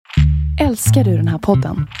Älskar du den här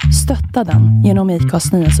podden? Stötta den genom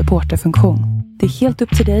IKAs nya supporterfunktion. Det är helt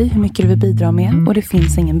upp till dig hur mycket du vill bidra med och det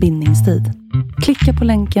finns ingen bindningstid. Klicka på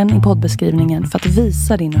länken i poddbeskrivningen för att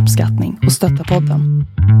visa din uppskattning och stötta podden.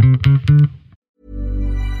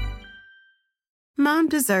 Mom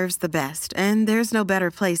deserves the best, and there's no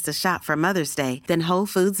better place to shop for Mother's Day than Whole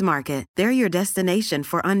Foods Market. They're your destination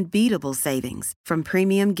for unbeatable savings, from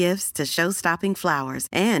premium gifts to show-stopping flowers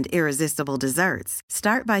and irresistible desserts.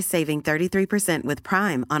 Start by saving 33% with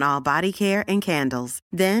Prime on all body care and candles.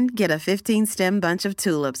 Then get a 15-stem bunch of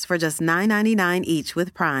tulips for just $9.99 each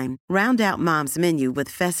with Prime. Round out Mom's menu with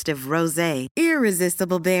festive rosé,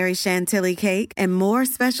 irresistible berry chantilly cake, and more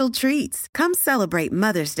special treats. Come celebrate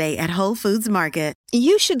Mother's Day at Whole Foods Market.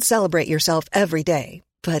 You should celebrate yourself every day,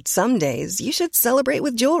 but some days you should celebrate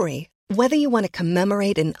with jewelry. Whether you want to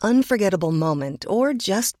commemorate an unforgettable moment or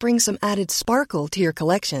just bring some added sparkle to your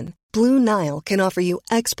collection, Blue Nile can offer you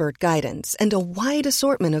expert guidance and a wide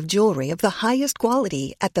assortment of jewelry of the highest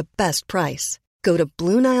quality at the best price. Go to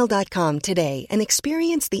BlueNile.com today and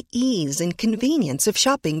experience the ease and convenience of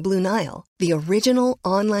shopping Blue Nile, the original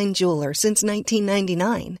online jeweler since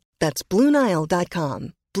 1999. That's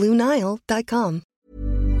BlueNile.com. BlueNile.com.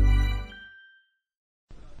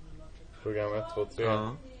 Program 1, 2, 3.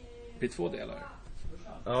 Ja. Det är 2 delar.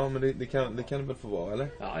 Ja, men det kan det väl få vara, eller?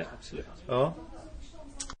 Ja, absolut. Ja.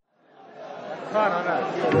 Fan, han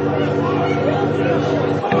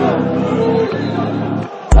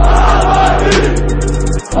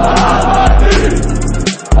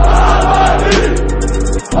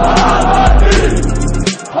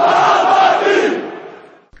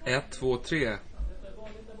 1, 2, 3.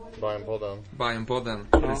 Bajenpodden. Bajenpodden,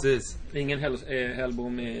 Ja. precis. Ingen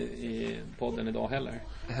Hellbom i podden idag heller.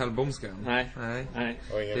 Hellbomskan? Nej.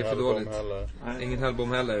 Och ingen Det är för Hellbom dåligt. heller. Nej. Ingen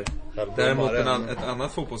Hellbom heller. Hellbom Däremot har ett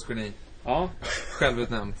annat fotbollsgeni. Ja,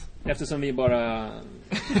 Självutnämnt. eftersom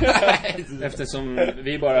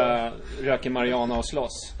vi bara röker marijuana och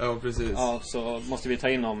slåss. Ja, precis. Ja, så måste vi ta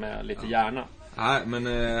in dem med lite hjärna. Nej, men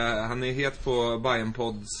han är het på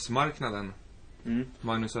Bajenpods-marknaden. Mm.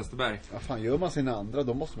 Magnus Österberg. Ja, fan, gör man sina andra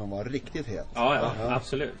då måste man vara riktigt het. Ja,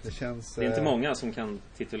 absolut. Det känns... Det är inte många som kan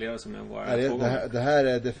titulera sig med våra Nej, två gånger. det här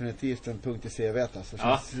är definitivt en punkt i CV:t alltså.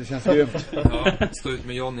 Ja. Det känns grymt. Ja, stå ut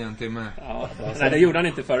med John i en timme. Ja. Nej, det gjorde han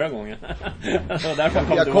inte förra gången. Så därför han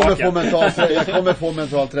kom Jag tillbaka. kommer få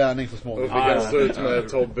mental träning så Och småningom. fick jag stå ut med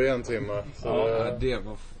Tobbe i en timme. Så Ja, det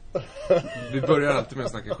var... Vi börjar alltid med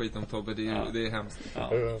att snacka skit om Tobbe. Det är hemskt.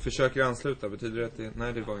 Ja. Försöker ansluta, betyder det att det...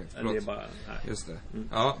 Nej, det var inte. Förlåt. Det är bara... Nej. Just det.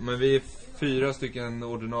 Ja, men vi är 4 stycken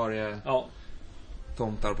ordinarie Ja.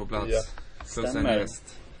 tomtar på plats. Ja. Plus en Stämmer.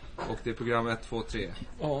 gäst. Och det är program 1, 2, 3.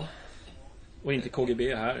 Ja. Och inte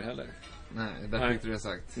KGB här heller. Nej, där Nej. fick du det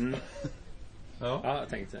sagt. Mm. Ja. Ja, jag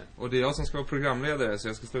tänkte. Och det är jag som ska vara programledare, så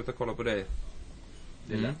jag ska sluta kolla på dig.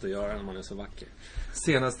 Det är lätt att göra när man är så vacker.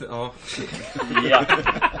 Senaste... Ja. Ja.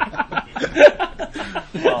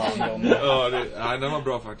 Ja, nej, den var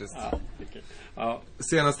bra faktiskt. Ja, ja.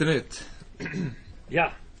 Senaste nytt.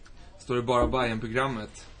 Ja. Står det bara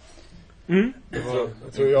Bajen-programmet.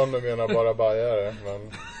 jag tror John menar bara bajare.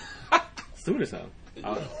 Men Stod det så?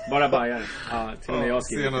 Ja. Bara Bajen. Ja, till och med jag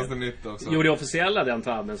skriver. Senaste nytt också. Jo, det officiella den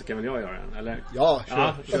tabben, så kan väl jag göra den, eller? Ja,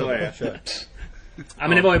 Ja, så är det. kör. Ja, men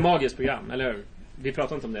det var ju ett magiskt program, eller hur? Vi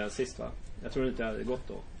pratade inte om det sist, va? Jag tror inte det hade gått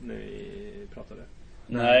då, när vi pratade.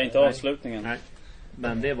 Nej, inte avslutningen. Nej.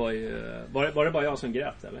 Men det var ju... Var det bara jag som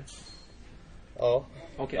grät, eller? ja.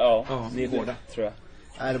 Okej. Ja, Ni är hårda. tror jag.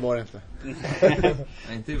 Nej, det var det inte.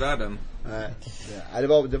 Nej, inte i världen. Nej,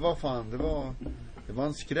 det var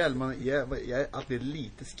en skräll. Jag är alltid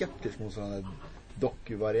lite skeptisk mot sådana där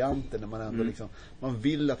doku-varianter när man ändå liksom, man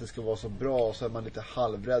vill att det ska vara så bra och så är man lite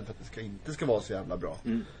halvrädd för att det inte ska vara så jävla bra.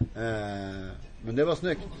 Men det var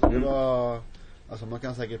snyggt. Det var, alltså man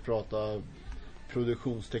kan säkert prata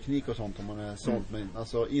produktionsteknik och sånt om man är sånt, men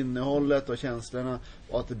alltså innehållet och känslorna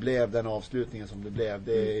och att det blev den avslutningen som det blev,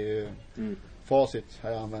 det är ju facit har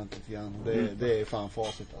jag använt lite grann. Det är fan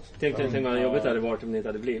facit alltså. Tänk vad jobbigt det hade varit om det inte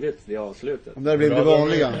hade blivit det avslutet. Om det hade blivit det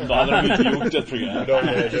vanliga. Då hade de inte gjort ett program.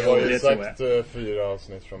 Det var ju Det tror sagt 4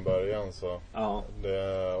 avsnitt från början, så Ja.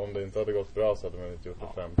 om det inte hade gått bra så hade man inte gjort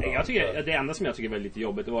det 15. Jag tycker, det enda som jag tycker var lite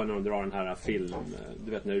jobbigt, det var när de drar den här film,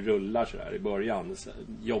 du vet när det rullar så där i början, så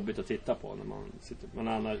jobbigt att titta på när man sitter,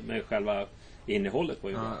 med själva innehållet på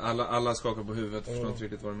ju. Ja, alla skakar på huvudet, förstår inte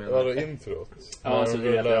riktigt vad de Var menar. det introt? Ja, alltså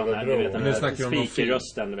du vet den Nu snackar vi om någon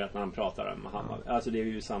speakerrösten, du vet när han pratar om Hammar. Alltså det är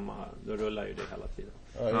ju samma, då rullar ju det hela tiden.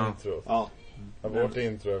 Ja, introt. Ja. Vårt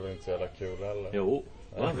intro är väl inte så jävla kul heller. Jo.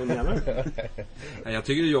 Ja, vad menar du? Nej, jag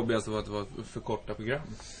tycker det jobbigaste var att det var för korta program.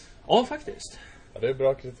 Ja, faktiskt. Ja, det är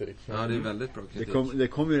bra kritik. Ja, det är väldigt bra kritik. Det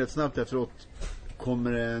kom ju rätt snabbt efteråt.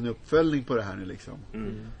 Kommer det en uppföljning på det här nu liksom?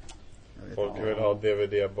 Folk vill ha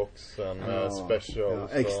DVD-boxen med special. Ja,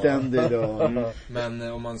 extended och...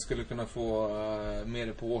 Men om man skulle kunna få med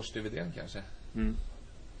det på års-DVDn kanske.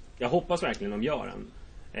 Jag hoppas verkligen de gör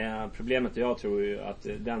den. Problemet jag tror ju att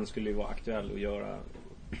den skulle ju vara aktuell att göra.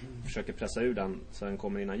 Försöker pressa ur den så den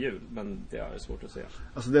kommer innan jul. Men det är svårt att se.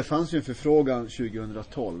 Alltså det fanns ju en förfrågan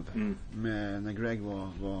 2012 med, när Greg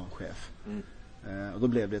var chef. Och då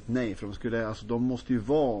blev det ett nej. För de måste ju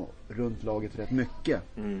vara runt laget rätt mycket.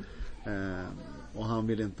 Och han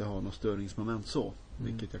ville inte ha något störningsmoment så.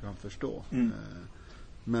 Vilket jag kan förstå.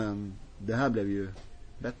 Men det här blev ju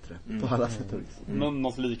bättre på alla sätt och vis.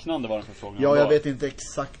 Något liknande var det för frågan. Ja, jag vet inte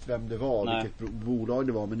exakt vem det var. Nej. Vilket bolag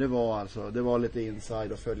det var. Men det var lite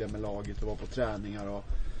inside och följa med laget och vara på träningar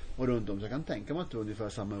och runt om. Så jag kan tänka mig att det var ungefär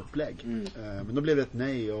samma upplägg. Men då blev det ett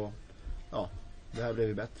nej och ja, det här blev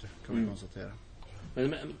ju bättre kan vi konstatera.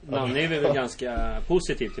 Men Nanne är väl ganska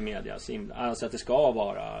positiv till media. Alltså att det ska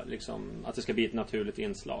vara liksom, att det ska bli ett naturligt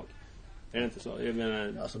inslag. Är det inte så?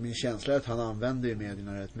 Alltså min känsla är att han använder ju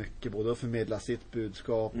medierna rätt mycket. Både att förmedla sitt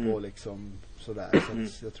budskap och liksom sådär. Så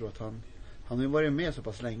att jag tror att han har ju varit med så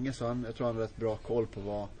pass länge. Så jag tror han har rätt bra koll på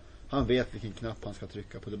vad... Han vet vilken knapp han ska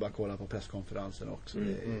trycka på. Det är bara att kolla på presskonferensen också.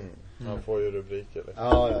 Han får ju rubriker liksom.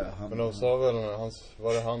 Ja, men de sa väl,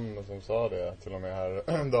 var det han som sa det till och med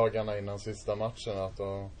här dagarna innan sista matchen, att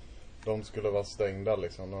de skulle vara stängda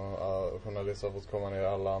liksom. Journalister har fått komma ner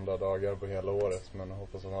alla andra dagar på hela året, men jag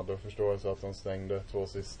hoppas att de hade förståelse att de stängde 2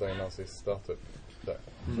 sista innan sista typ.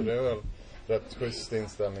 Så det är väl rätt schysst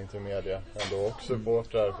inställning till media ändå, och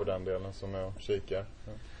supportrar på den delen som jag kikar.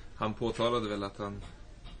 Han påtalade väl att han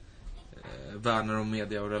värnar om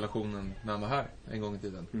media och relationen när han var här en gång i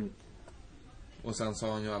tiden. Och sen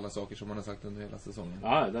sa han ju alla saker som han har sagt under hela säsongen.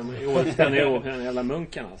 Ja, den är ju en jävla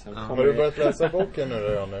munken alltså. Har du börjat läsa boken nu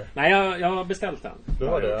då, Johnny? Nej, jag har beställt den. Du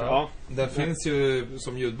har det? Ja. Den finns ju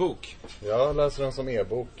som ljudbok. Jag läser den som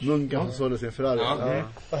e-bok. Munken som sålde sin Ferrari.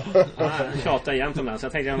 Jag tjatar igen om den. Så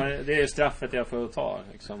jag tänkte, det är ju straffet jag får ta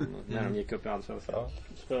liksom, när de gick upp i Allsvenskan.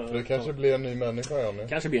 Du kanske blir en ny människa, Johnny.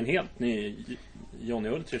 Kanske blir en helt ny Johnny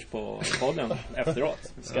Ultrich på podden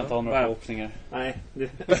efteråt. Ska inte ha några förhoppningar. Nej.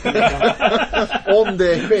 Om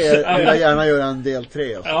det sker vill jag gärna göra en del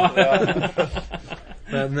 3 också.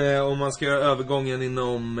 Men om man ska göra övergången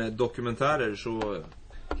inom dokumentärer så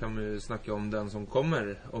kan vi snacka om den som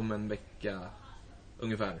kommer om en vecka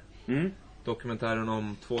ungefär. Dokumentären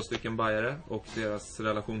om 2 stycken bajare och deras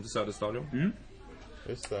relation till Söderstadion.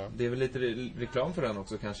 Just det. Det är väl lite reklam för den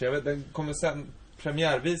också kanske. Jag vet, den kommer sen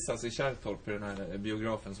premiärvisas i Kärrtorp på den här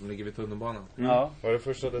biografen som ligger vid tunnelbanan. Ja. Var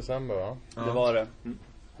det 1 december va? Ja. Det var det.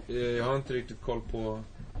 Jag har inte riktigt koll på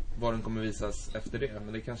var den kommer visas efter det,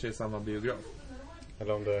 men det kanske är samma biograf.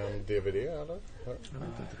 Eller om det är en DVD eller?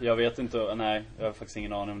 Jag vet inte, nej, jag har faktiskt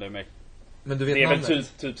ingen aning om det är med. Men du vet det är namnet? väl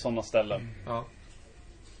typ sådana ställen. Ja.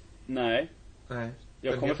 Nej. Nej.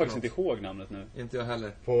 Jag kommer faktiskt inte ihåg namnet nu. Inte jag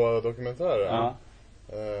heller. På dokumentären? Ja.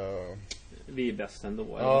 Vi är bäst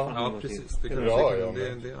ändå. Ja, precis. Det är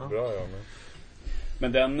bra, Bra, ja.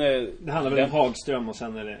 Men den... Det handlar väl om Hagström och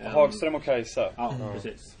sen är det... Hagström och Kajsa. Ja,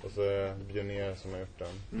 precis. Och så är Björnér som har gjort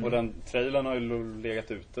den. Och den trailern har ju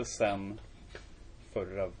legat ute sen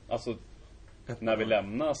förra... Alltså, när vi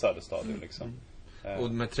lämnar Söderstadion liksom.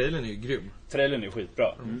 Och med trailern är ju grym. Trailern är ju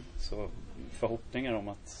skitbra. Så förhoppningar om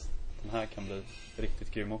att den här kan bli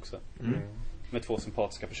riktigt grym också. Med 2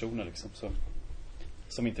 sympatiska personer liksom,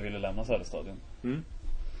 som inte ville lämna Söderstadion.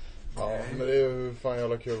 Ja, men det är ju fan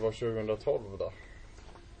jävla kul var 2012 då.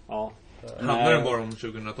 Ja. Handlar den bara om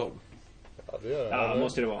 2012? Ja, det gör det. Ja,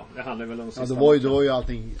 måste det vara. Det handlar väl om sista. Ja, det var ju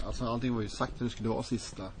allting, alltså allting var ju sagt att det skulle vara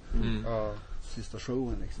sista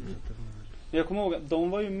showen liksom. Jag kommer ihåg att de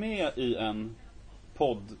var ju med i en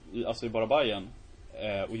podd alltså i Bara Bajen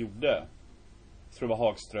och gjorde, jag tror det var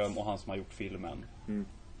Hagström och han som har gjort filmen.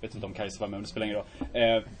 Vet inte om Kajsa var med, men det spelar ingen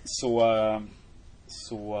roll. Så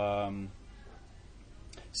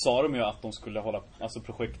sa de ju att de skulle hålla, alltså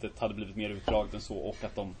projektet hade blivit mer utdraget än så, och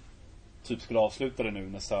att de typ skulle avsluta det nu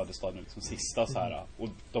när Söderstadion liksom sista så här, och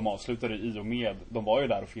de avslutade i och med, de var ju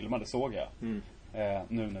där och filmade, såg jag.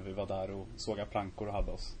 Nu när vi var där och såg plankor och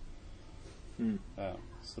hade oss.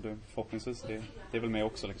 Så det, förhoppningsvis det är väl med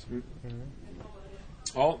också liksom.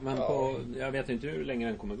 Ja, men jag vet inte hur länge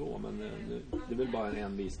den kommer gå, men det är väl bara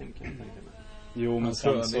en visning kan jag tänka mig. Jo, men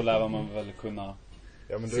sen så lär man väl kunna.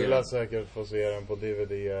 Ja, men du lär säkert få se den på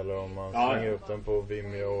DVD eller om man slänger upp den på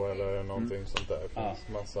Vimeo eller någonting sånt där. Det finns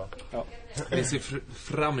massa. Vi ser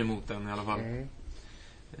fram emot den i alla fall.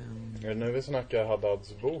 Nu vi snackar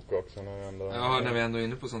Haddads bok också när vi ändå är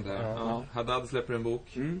inne på sånt där. Ja. Haddad släpper en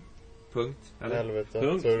bok. Punkt. Eller? Helvete.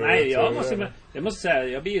 Punkt. Nej, jag måste säga,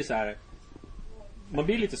 jag blir ju så här. Man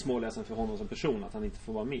blir lite småledsen för honom som person att han inte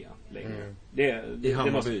får vara med längre. I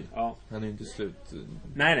Hammarby. Ja. Han är ju inte slut.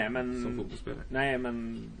 Nej, men som fotbollsspelare. Nej,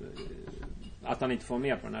 men att han inte får vara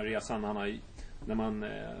med på den här resan när man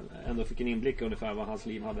ändå fick en inblick ungefär vad hans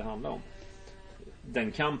liv hade handlat om.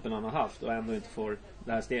 Den kampen han har haft och ändå inte får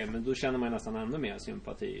det här steget, men då känner man nästan ännu mer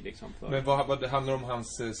sympati liksom för. Men vad det handlar om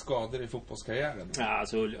hans skador i fotbollskarriären?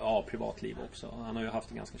 Ja, privatliv också. Han har ju haft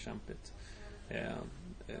det ganska kämpigt.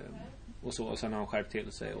 Och så, och sen har han skärpt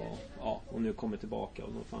till sig och nu kommer tillbaka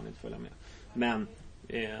och då får han inte följa med. Men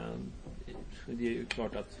det är ju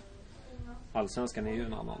klart att allsvenskan är ju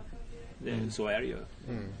en annan. Så är det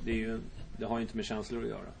ju. Det har ju inte med känslor att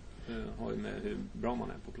göra. Det har ju med hur bra man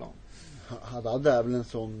är på plan. Haddad är väl en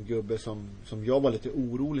sån gubbe som jag var lite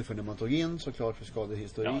orolig för när man tog in, såklart, för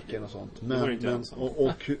skadehistoriken och sånt. Men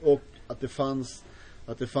och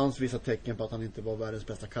att det fanns vissa tecken på att han inte var världens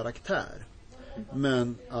bästa karaktär.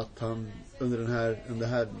 Men att han under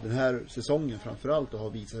den här säsongen framförallt har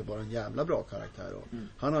visat sig vara en jävla bra karaktär.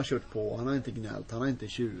 Han har kört på, han har inte gnällt, han har inte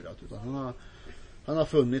tjurat, utan han har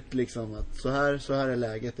funnit liksom att så här är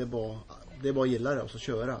läget, det är bara att gilla det och så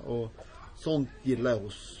köra. Och sånt gillar jag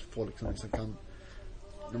hos folk som liksom kan,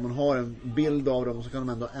 när man har en bild av dem så kan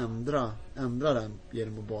de ändå ändra den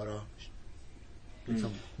genom att bara liksom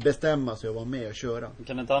bestämma sig och vara med och köra.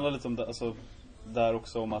 Kan det inte handla lite om det, alltså, där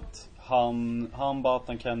också om att han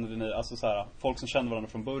Batan, Kennedy, alltså så här, folk som känner varandra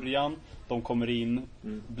från början, de kommer in,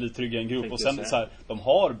 blir trygga i en grupp, och sen så här, de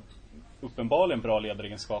har uppenbarligen bra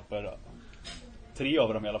ledaregenskaper. 3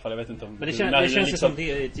 av dem i alla fall, jag vet inte om. Men det känns liksom, som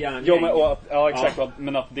det är ett järngäng. Ja, exakt. Ja.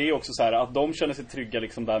 Men att det är också så här, att de känner sig trygga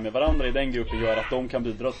liksom där med varandra i den gruppen, gör att de kan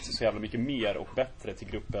bidra så jävla mycket mer och bättre till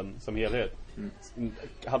gruppen som helhet.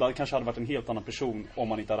 Kanske hade varit en helt annan person om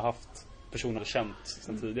man inte hade haft personer känt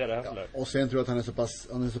sedan tidigare heller. Och sen tror jag att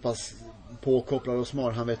han är så pass påkopplad och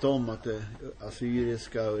smart. Han vet om att det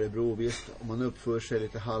assyriska Örebro, visst, om man uppför sig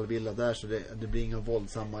lite halvvilla där så det blir inga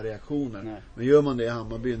våldsamma reaktioner. Nej. Men gör man det i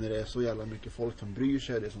Hammarby när det är så jävla mycket folk som bryr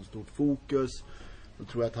sig, det är så stort fokus, då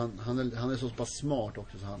tror jag att han är så pass smart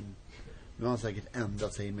också, så nu har han säkert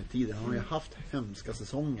ändrat sig med tiden. Han har ju haft hemska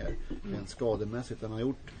säsonger rent skademässigt. Han har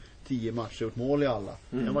gjort 10 matcher, gjort mål i alla.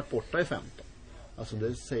 Han har varit borta i 15. Alltså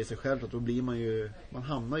det säger sig självt att då blir man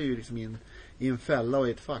hamnar ju liksom i en fälla och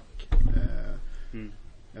i ett fack.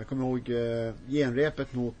 Jag kommer ihåg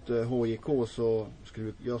genrepet mot HJK, så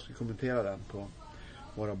jag skulle kommentera den på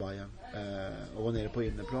Våra Bajen. Och var nere på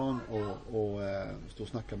inneplan och stod och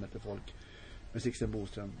snackade med lite folk. Med Sixten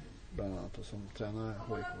Boström bland annat, som tränar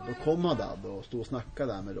HJK. Då kom Haddad och stod och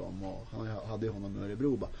snackade där med dem, och han hade ju honom i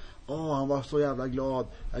Örebro. Han var så jävla glad.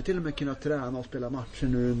 Jag har till och med kunnat träna och spela matcher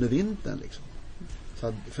nu under vintern liksom.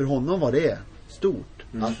 Så för honom var det stort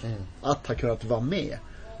att ha kunnat vara med.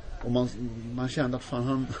 Och man kände att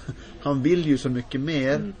fan, han vill ju så mycket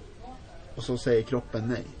mer, och så säger kroppen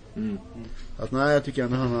nej. Att nej, jag tycker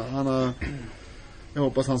han har, jag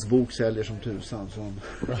hoppas hans bok säljer som tusan, så han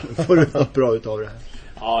får ut bra utav det här.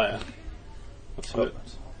 Ja.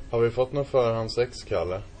 Absolut. Har vi fått något för hans ex,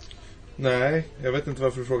 Kalle? Nej, jag vet inte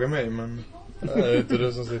varför du frågar mig, men är det inte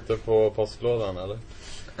du som sitter på postlådan, eller?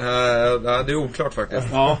 Det är oklart faktiskt.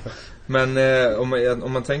 Ja. Men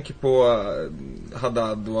om man tänker på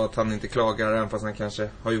Haddad och att han inte klagar, även fast han kanske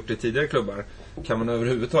har gjort det i tidigare klubbar, kan man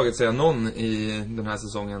överhuvudtaget säga någon i den här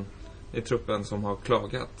säsongen i truppen som har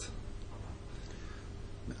klagat?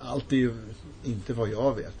 Allt är ju, inte vad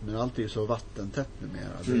jag vet, men allt är ju så vattentätt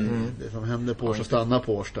numera. Det som händer på Årsta stannar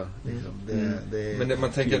på Årsta liksom. Men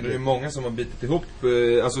man tänker att det är många som har bitit ihop,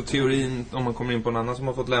 alltså teorin, om man kommer in på en annan som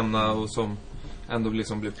har fått lämna och som ändå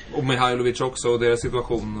liksom blir, och Mihailovic också, och deras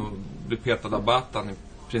situation, och blir petad av Batan i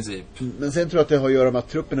princip. Men sen tror jag att det har att göra med att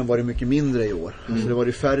truppen har varit mycket mindre i år. Så det var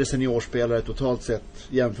ju färre seniorspelare totalt sett.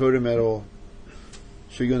 Jämför med då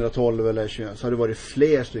 2012 eller 20, så har det varit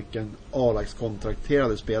fler stycken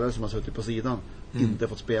A-lagskontrakterade spelare som har suttit på sidan, inte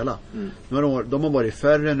fått spela. Nu har de har varit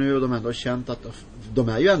färre nu, och de har ändå känt att de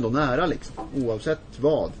är ju ändå nära liksom. Oavsett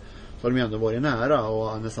vad, så har de ändå varit nära,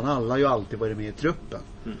 och nästan alla har ju alltid varit med i truppen.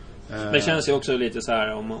 Det känns ju också lite så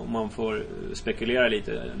här, om man får spekulera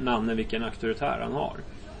lite, namnen vilken auktoritär han har.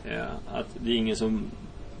 Att det är ingen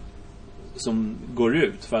som går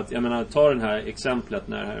ut. För att, jag menar, ta den här exemplet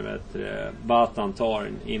när Batan tar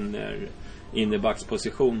en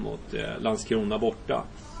innerbacksposition mot Landskrona borta.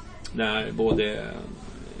 När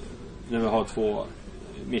vi har 2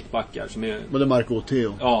 mittbackar som är... Både Marco och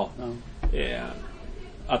Theo. Ja.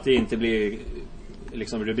 Att det inte blir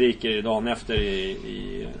liksom rubriker dagen efter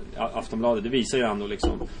i Aftonbladet. Det visar ju ändå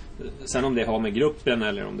liksom, sen om det har med gruppen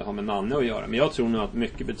eller om det har med Nanne att göra. Men jag tror nog att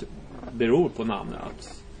mycket beror på Nanne.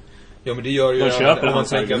 Att ja, men det gör ju de köper om man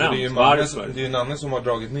tänker att det är ju Nanne som har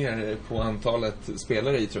dragit ner på antalet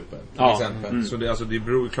spelare i truppen till exempel. Så det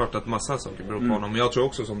beror ju klart att massa saker beror på honom. Men jag tror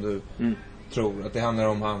också som du tror att det handlar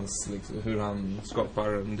om hans liksom, hur han skapar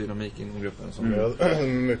en dynamik inom gruppen som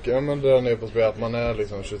mycket men där nere på spel att man är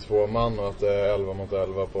liksom 22 man och att det är 11 mot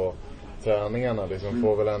 11 på träningarna liksom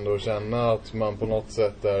får väl ändå känna att man på något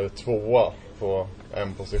sätt är tvåa på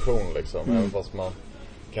en position liksom även fast man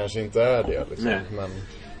kanske inte är det liksom. Men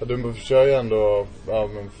du kör ju ändå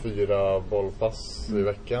 4 bollpass i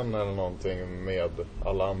veckan eller någonting med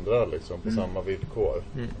alla andra liksom på samma villkor.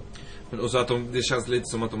 Och så att det känns lite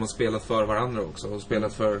som att de har spelat för varandra också och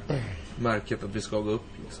spelat för märket att vi ska gå upp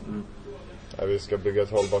liksom. Ja, vi ska bygga ett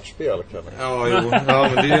hållbart spel kanske. Ja, jo. Ja,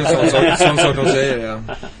 men det är ju en sån sak de säger, ja.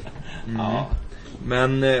 Ja.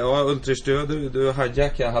 Men Ultrich, du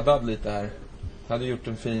hijackade Haddad lite här. Hade gjort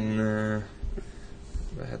en fin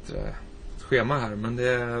vad heter det? Schema här, men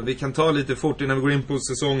vi kan ta lite fort innan vi går in på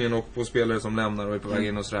säsongen och på spelare som lämnar och är på väg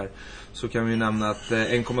in och sådär. Så kan vi ju nämna att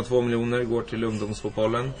 1,2 miljoner går till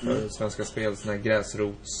ungdomsfotbollen för Svenska Spel, sån här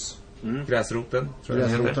gräsroten tror jag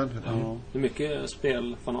Gräsroten, det är mycket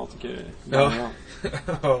spelfanatiker. Ja.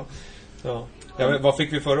 Ja, vad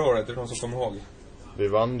fick vi förra året? Det är någon som kommer ihåg? Vi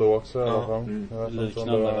vann då också i alla fall.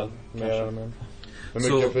 Liknande väl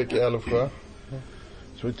hur mycket fick Älvsjö?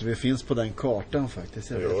 Jag tror inte vi finns på den kartan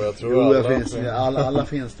faktiskt. Jag tror alla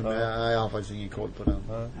finns det, men jag har faktiskt ingen koll på den.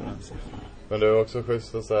 Men det är också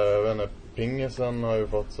schysst att säga, jag vet inte, Pingisen har ju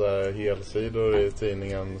fått så här helsidor i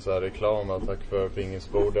tidningen, så här reklam, tack för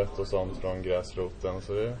pingisbordet och sånt från gräsroten,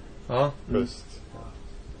 så det är schysst.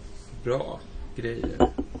 Bra grejer.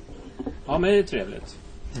 Ja, men det är trevligt.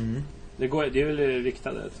 Det är väl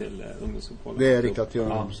riktade till ungdomsfotbollen. Det är riktat till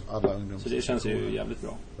alla ungdoms. Så det känns ju jävligt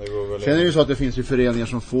bra. Sen är det ju så att det finns ju föreningar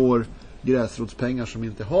som får gräsrotspengar som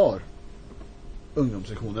inte har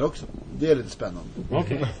ungdomssektioner också. Det är lite spännande.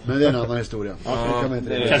 Okay. Men det är en annan historia.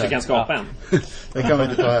 Det kanske kan skapa en. Det kan vi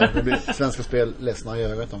inte ta här. Det blir Svenska Spel ledsna i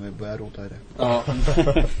ögat om vi börjar rota i det.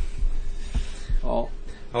 Ja.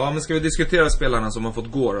 Ja, men ska vi diskutera spelarna som har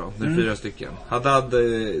fått gå då? Det är 4 stycken. Haddad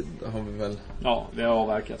har vi väl... Ja, vi har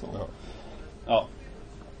avverkat honom. Ja.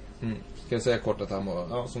 Ska jag säga kort att han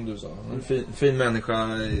var, som du sa, en fin människa.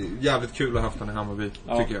 Jävligt kul att ha haft han i Hammarby,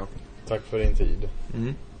 tycker jag. Tack för din tid.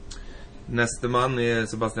 Nästa man är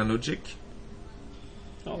Sebastian Ludzic.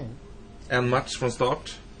 En match från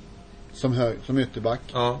start. Som ytterback.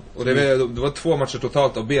 Ja, och det var 2 matcher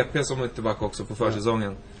totalt av BP som ytterback också på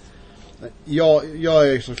försäsongen. Ja, jag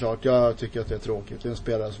är såklart, jag tycker att det är tråkigt. Det är en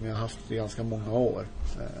spelare som jag har haft i ganska många år.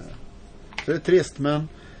 Så det är trist, men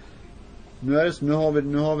nu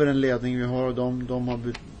har vi den ledning vi har. De har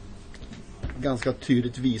ganska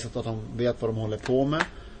tydligt visat att de vet vad de håller på med.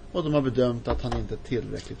 Och de har bedömt att han inte är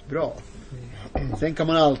tillräckligt bra. Sen kan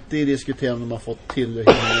man alltid diskutera om de har fått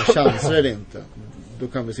tillräckligt många chanser eller inte. Då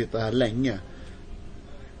kan vi sitta här länge.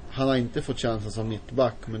 Han har inte fått chansen som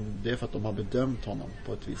mittback, men det är för att de har bedömt honom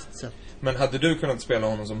på ett visst sätt. Men hade du kunnat spela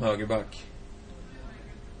honom som högerback?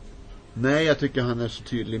 Nej, jag tycker han är så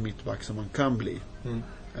tydlig mittback som man kan bli.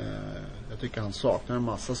 Jag tycker han saknar en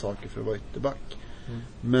massa saker för att vara ytterback.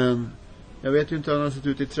 Men jag vet ju inte hur han har sett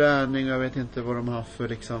ut i träning, och jag vet inte vad de har haft för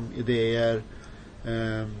liksom, idéer.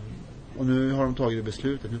 Och nu har de tagit det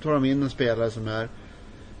beslutet. Nu tar de in en spelare som är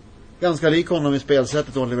ganska lik honom i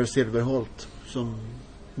spelsättet, Oliver Silverholt, som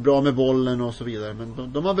bra med bollen och så vidare.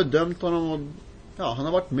 Men de har bedömt honom, och han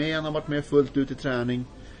har varit med fullt ut i träning,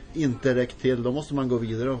 inte räckt till. Då måste man gå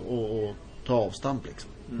vidare och ta avstamp liksom.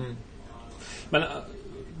 Men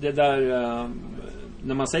det där,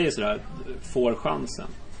 när man säger sådär, får chansen,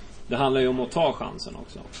 det handlar ju om att ta chansen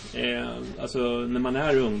också. Alltså när man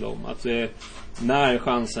är ungdom, att när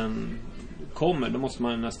chansen kommer, då måste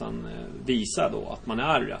man nästan visa då att man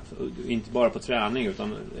är rätt. Inte bara på träning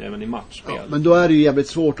utan även i matchspel. Ja, men då är det ju jävligt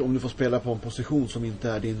svårt om du får spela på en position som inte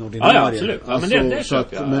är din ordinarie. Ja, absolut. Ja, alltså, men det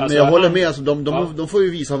köper jag. Men jag håller med. Alltså, de får ju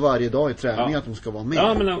visa varje dag i träning att de ska vara med.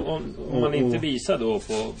 Ja, men om man inte visar då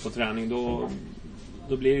på träning, då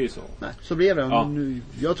blir det ju så. Nej, så blir det. Ja.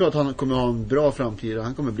 Jag tror att han kommer ha en bra framtid.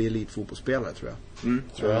 Han kommer bli elitfotbollsspelare, tror jag.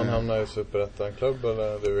 Tror han hamnar i Superettan-klubb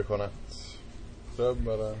eller Division 1-klubb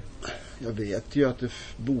eller? Jag vet ju att det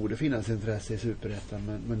borde finnas intresse i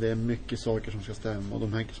Superettan, men det är mycket saker som ska stämma. Och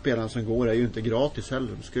de här spelarna som går är ju inte gratis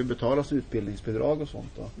heller. Det ska ju betalas utbildningsbidrag och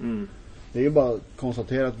sånt då. Det är ju bara att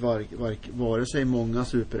konstatera att vare sig många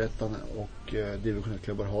Superettan och Division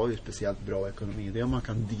 1-klubbar har ju speciellt bra ekonomi. Det är om man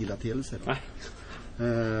kan deala till sig då.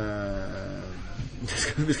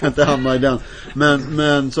 Vi ska inte hamna i den.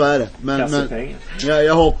 Men så är det. Men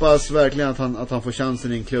jag hoppas verkligen att han får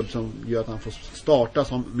chansen i en klubb som gör att han får starta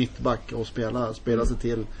som mittback och spela sig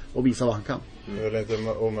till och visa vad han kan. Det är väl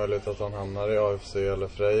inte omöjligt att han hamnar i AFC eller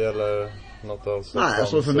Frej eller något av sånt. Nej,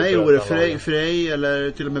 alltså för mig vore det Frej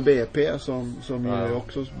eller till och med BP som ju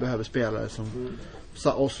också behöver spelare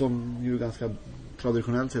och som ju ganska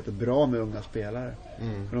traditionellt sett är bra med unga spelare.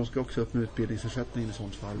 För de ska också upp med utbildningsersättning i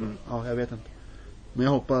sånt fall. Ja, jag vet inte. Men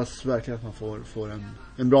jag hoppas verkligen att man får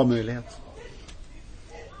en bra möjlighet.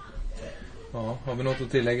 Ja, har vi något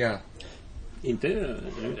att tillägga? Inte,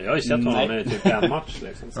 jag har ju sett honom i typ en match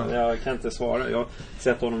liksom, så jag kan inte svara. Jag har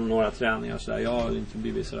sett honom några träningar så där. Jag har inte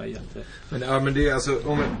blivit så där jätte. Men det är alltså,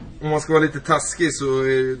 om man ska vara lite taskig så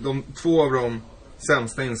är de två av de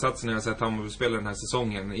sämsta insatserna jag har sett Hammarby spela den här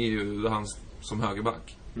säsongen är ju hans som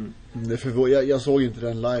högerback. Jag såg ju inte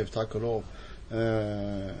den live, tack och lov.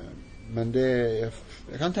 Men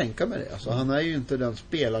jag kan tänka mig det. Alltså, han är ju inte den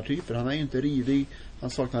spelartypen. Han är ju inte ridig. Han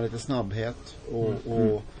saknar lite snabbhet.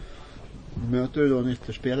 Och möter du då en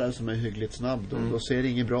ytterspelare som är hyggligt snabb, då ser det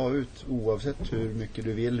inget bra ut oavsett hur mycket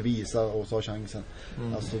du vill visa och ta chansen.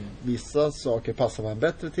 Alltså vissa saker passar man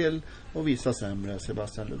bättre till och vissa sämre.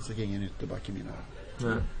 Sebastian Lutzek är ingen ytterback i mina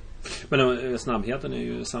ögon. Men snabbheten är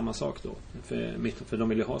ju samma sak då. För de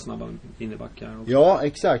vill ju ha snabba innebackar. Ja,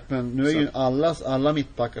 exakt. Men nu är ju alla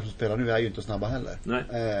mittbackar som spelar nu är ju inte snabba heller.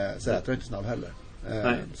 Sätra är inte snabb heller.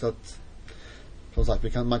 Så att, som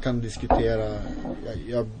sagt, man kan diskutera.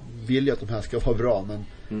 Jag vill ju att de här ska vara bra, men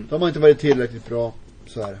de har inte varit tillräckligt bra.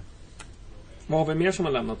 Så är det. Vad har vi mer som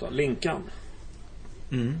har lämnat då? Linkan.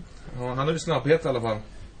 Ja, han har ju snabbhet i alla fall.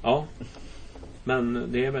 Ja.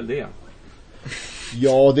 Men det är väl det.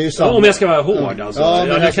 Ja, det är samma. Om jag ska vara hård alltså.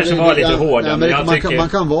 Jag kanske var lite hård. Man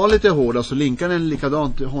kan vara lite hård. Alltså Linkan är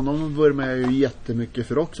likadant. Honom vurmar jag ju jättemycket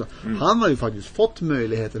för också. Han har ju faktiskt fått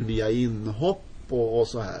möjligheten via inhopp och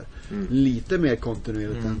så här. Lite mer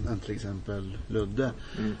kontinuerligt än till exempel Ludde.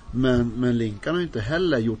 Men Linkan har ju inte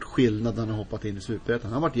heller gjort skillnad när han har hoppat in i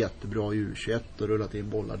Superettan. Han har varit jättebra i U21 och rullat in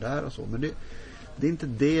bollar där och så. Men det är inte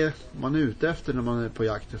det man är ute efter när man är på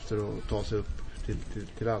jakt efter att ta sig upp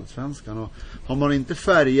till allsvenskan. Och har man inte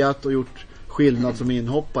färgat och gjort skillnad som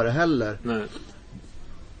inhoppare heller,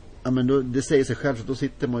 ja, men det säger sig själv, så då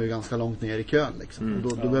sitter man ju ganska långt ner i kön liksom.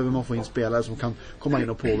 Och då behöver man få in spelare som kan komma in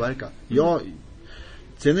och påverka.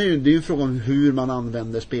 Sen är det ju en fråga om hur man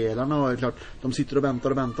använder spelarna, och det är klart, de sitter och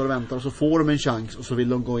väntar och så får de en chans och så vill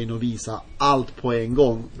de gå in och visa allt på en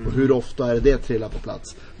gång. Och hur ofta är det trillar på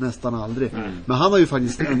plats? Nästan aldrig. Men han har ju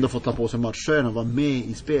faktiskt ändå fått ta på sig matchtröjan och vara med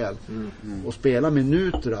i spel och spela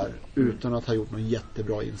minuter utan att ha gjort någon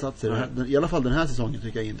jättebra insatser. I alla fall den här säsongen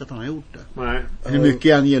tycker jag inte att han har gjort det. Hur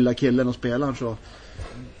mycket han gillar killen och spelaren, så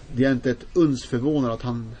det är inte ett uns förvånad att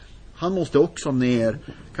han måste också ner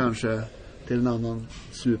kanske till en annan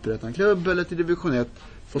Superettan-klubb eller till division 1,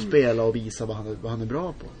 få spela och visa vad han är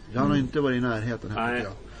bra på. Han har inte varit i närheten här, tycker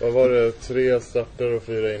jag. Vad var det? 3 starter och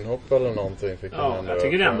 4 inhopp eller någonting? Jag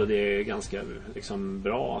tycker ändå det är ganska liksom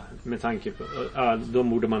bra med tanke på då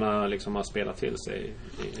borde man ha spelat till sig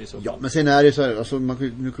i så fall. Ja, men sen är det så här, alltså,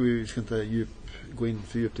 nu ska inte gå in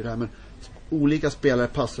för djupt i det här, men olika spelare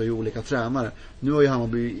passar ju olika tränare. Nu har ju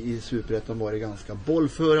Hammarby i Superettan varit ganska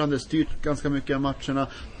bollförande, styrt ganska mycket av matcherna,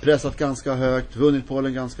 pressat ganska högt, vunnit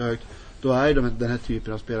bollen ganska högt. Då är den här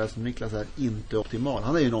typen av spelare som Niklas är inte optimal.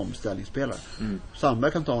 Han är ju en omställningsspelare.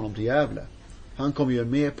 Sandberg kan ta honom till Gävle. Han kommer ju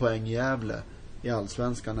mer poäng i Gävle i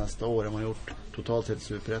allsvenskan nästa år än man har gjort totalt sett i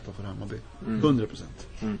Superettan för Hammarby. 100%.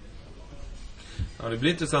 Ja, det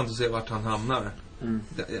blir intressant att se vart han hamnar.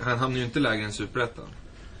 Han hamnar ju inte lägre än Superettan.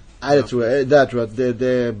 Nej, det tror jag. Där tror jag att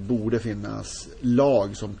det borde finnas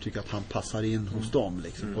lag som tycker att han passar in hos dem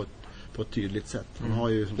liksom, på ett tydligt sätt. Han har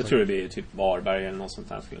ju, jag tror det blir typ Varberg eller något sånt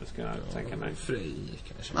där, skulle jag tänka mig. Fri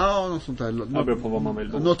kanske. Ja, något sånt där. Det beror på vad man vill.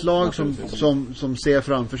 Något lag som ser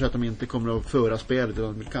framför sig att de inte kommer att föra spelet,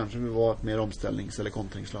 utan de kanske vill vara ett mer omställnings- eller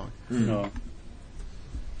kontringslag.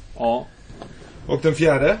 Ja. Och den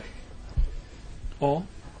fjärde? Ja.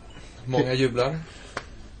 Många jublar.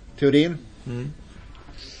 Teorin?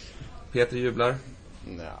 Peter jublar.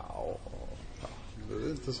 Ja, det är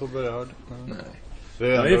inte så berörd. Nej.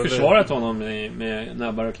 Jag har ju försvarat honom med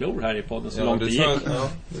näbbar och klor här i podden så långt det gick.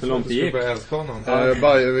 Så långt det gick.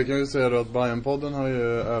 Vi kan ju säga då att Bayern-podden har ju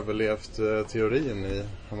överlevt teorin i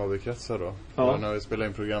Hammarbykretsar då. Ja. När vi spelade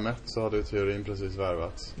in program 1 så hade ju teorin precis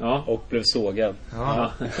värvat. Ja. Och blev sågad.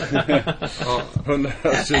 Ja.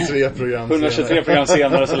 123 program 123 program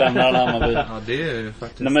senare så lämnar han Hammarby. Ja, det är ju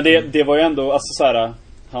faktiskt. Nej, men det var ju ändå, alltså så här,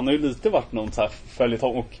 han har ju lite varit någon så här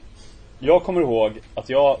följetong, och jag kommer ihåg att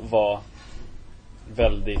jag var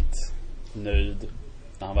väldigt nöjd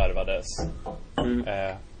när han värvades.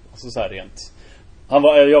 Alltså så här rent.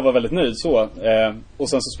 Jag var väldigt nöjd så. Och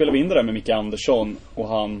sen så spelade vi in det där med Micke Andersson. Och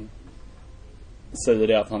han säger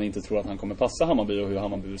det att han inte tror att han kommer passa Hammarby och hur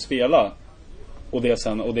Hammarby vill spela. Och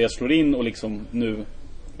det slår in och liksom nu,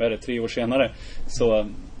 3 år senare, så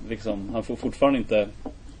liksom, han får fortfarande inte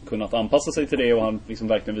kunnat anpassa sig till det. Och han liksom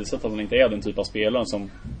verkligen visat att han inte är den typ av spelare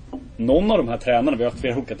som någon av de här tränarna, vi har haft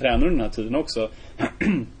flera olika tränare den här tiden också,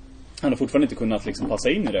 han har fortfarande inte kunnat liksom passa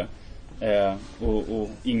in i det. Och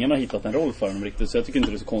ingen har hittat en roll för honom riktigt. Så jag tycker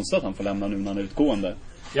inte det är så konstigt att han får lämna nu när han är utgående.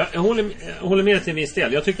 Ja, jag håller med till en viss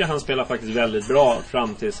del. Jag tycker han spelar faktiskt väldigt bra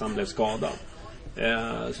fram tills han blev skadad.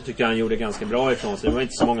 Så tycker jag han gjorde ganska bra ifrån sig. Det var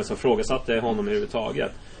inte så många som frågasatte honom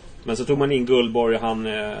överhuvudtaget. Men så tog man in Gullborg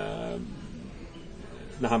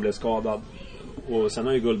när han blev skadad. Och sen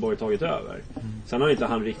har ju Gullborg tagit över. Sen har inte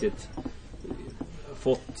han riktigt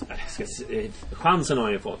fått chansen har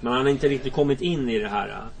han ju fått, men han har inte riktigt kommit in i det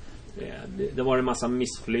här. Det var en massa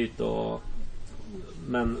missflyt och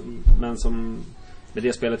men som med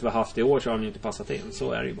det spelet vi har haft i år så har han ju inte passat in.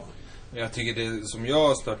 Så är det ju bara. Jag tycker det som jag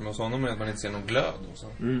har stört mig hos honom är att man inte ser någon glöd också.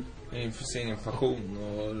 Det ser ingen passion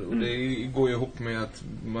och det går ju ihop med att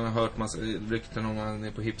man har hört massa rykten om att han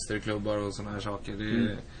är på hipsterklubbar och såna här saker.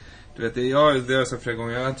 Du vet, det har jag sett flera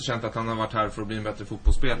gånger. Jag har inte känt att han har varit här för att bli en bättre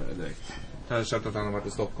fotbollsspelare direkt. Jag har känt att han har varit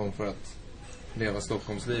i Stockholm för att leva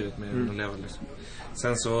Stockholmslivet med att leva liksom.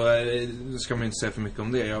 Sen så ska man ju inte säga för mycket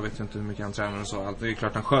om det. Jag vet inte hur mycket han tränar och så. Allt. Det är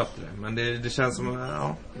klart han sköter det. Men det känns som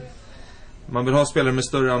man vill ha spelare med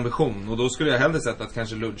större ambition. Och då skulle jag hellre sett att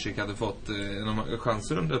kanske Ludzic hade fått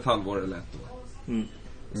chanser under ett halvår eller ett år.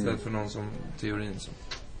 Istället för någon som Theorin så.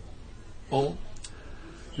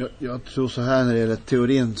 Jag tror så här när det gäller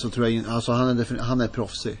Theorin så tror jag alltså han är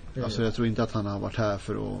proffsig. Alltså jag tror inte att han har varit här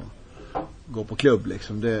för att gå på klubb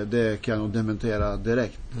liksom. Det kan jag nog dementera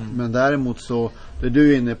direkt. Men däremot så det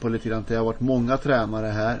du är inne på lite grann, det har varit många tränare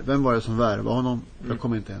här. Vem var det som värvade honom? Jag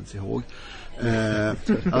kommer inte ens ihåg.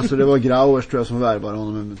 Alltså det var Grauers tror jag som värvade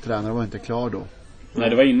honom, men tränaren var inte klar då. Nej,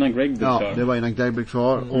 det var innan Greg blev klar. Ja, det var innan Greg blev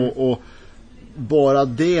klar. Och bara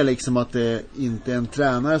det liksom att det inte är en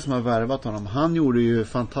tränare som har värvat honom. Han gjorde ju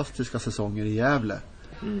fantastiska säsonger i Gävle.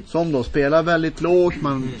 Som då spelar väldigt lågt.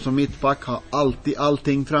 Man som mittback har alltid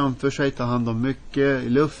allting framför sig. Tar hand om mycket i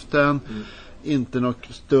luften. Inte något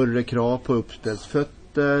större krav på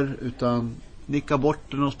uppställsfötter. Utan nicka bort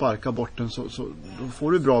den och sparka bort den. Så då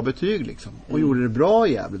får du bra betyg liksom. Och gjorde det bra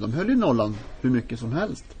i Gävle. De höll ju nollan hur mycket som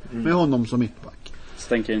helst. Med honom som mittback.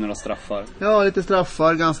 Stänka in några straffar. Ja, lite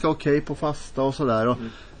straffar. Ganska okej på fasta och sådär. Och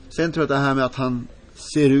sen tror jag att det här med att han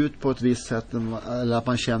ser ut på ett visst sätt, eller att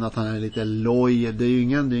man känner att han är lite loj. Det är ju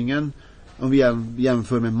ingen om vi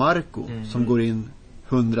jämför med Marco som går in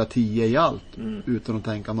 110 i allt utan att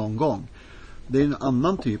tänka någon gång. Det är en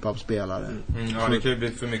annan typ av spelare. Ja, det kan ju bli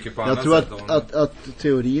för mycket på annat sätt. Jag tror att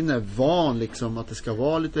teorin är van liksom, att det ska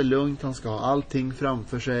vara lite lugnt, han ska ha allting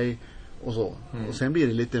framför sig och så. Och sen blir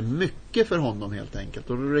det lite mycket för honom helt enkelt.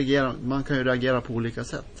 Och då man kan ju reagera på olika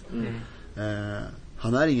sätt.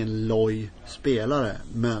 Han är ingen loj spelare,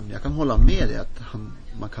 men jag kan hålla med dig att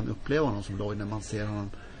man kan uppleva honom som loj när man ser honom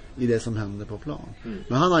i det som händer på plan.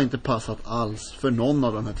 Men han har inte passat alls för någon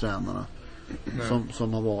av de här tränarna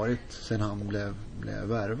som har varit sen han blev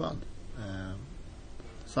värvad.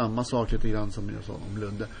 Samma sak lite grann som jag sa om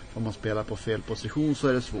Lunde. Om man spelar på fel position så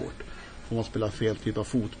är det svårt. Om man spelar fel typ av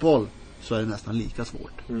fotboll så är det nästan lika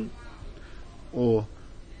svårt. Och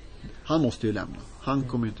han måste ju lämna. Han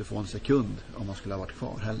kommer ju inte få en sekund om han skulle ha varit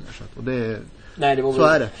kvar heller. Och det var så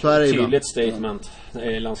är det. Så är det tydligt statement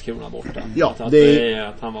i Landskrona borta. Ja,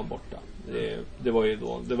 att han var borta. Det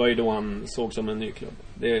var ju då han såg som en ny klubb.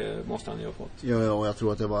 Det måste han ju ha fått. Ja, och jag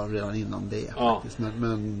tror att det var redan innan det faktiskt.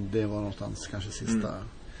 Men det var någonstans kanske sista.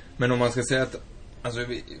 Men om man ska säga att alltså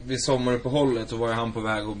vid sommaruppehållet så var ju han på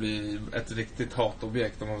väg att bli ett riktigt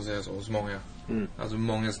hatobjekt, om man får säga så, hos många. Alltså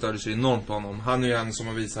många störde sig enormt på honom. Han är ju en som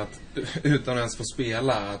har visat utan ens få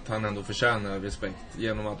spela att han ändå förtjänar respekt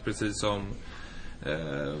genom att precis som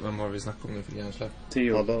vem var det vi snackade om nu för hjärnsläpp?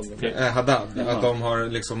 Haddad. Att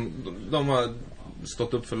de har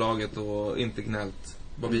stått upp för laget och inte gnällt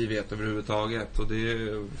vad vi vet överhuvudtaget. Och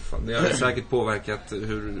det har säkert påverkat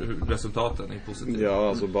hur resultaten är positiva. Ja,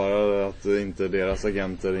 alltså bara att inte deras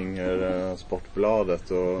agenter ringer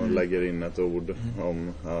Sportbladet och lägger in ett ord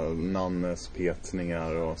om Nannes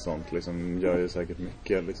petningar och sånt. Liksom gör ju säkert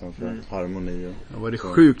mycket liksom, för harmoni. Det var det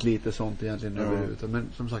sjukt lite sånt egentligen överhuvudtaget. Men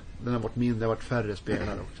som sagt, den har varit mindre, det har varit färre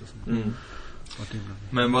spelare också.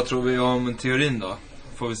 Men vad tror vi om teorin då?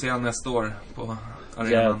 Får vi se nästa år på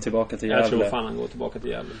tillbaka till Gävle. Jag tror fan han går tillbaka till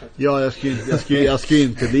Gävle. Ja, jag skulle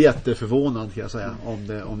inte bli jätteförvånad kan jag säga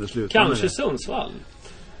om det slutar. Kanske Sundsvall.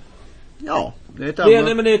 Ja, det är ett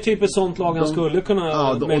annat. Men det är typ ett sånt lag han skulle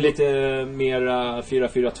kunna med lite mera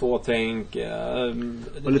 4-4-2-tänk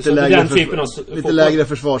och lite lägre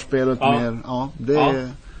försvarsspel och mer.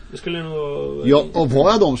 Det skulle nog... Ja, och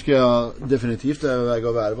vad de ska jag definitivt överväga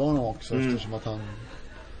att värva honom också eftersom att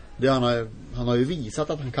han har ju visat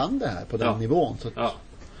att han kan det här på den nivån så att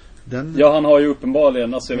han har ju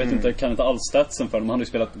uppenbarligen, alltså jag vet inte, kan inte alls statsen för, men han har ju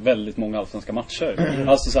spelat väldigt många allsvenska matcher.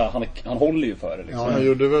 Alltså så här, han håller ju för det liksom. Ja, han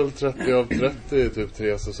gjorde väl 30 av 30 typ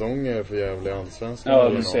 3 säsonger för Gävle allsvenskan eller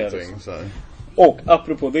någonting så här. Och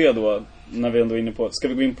apropå det då, när vi ändå är inne på, ska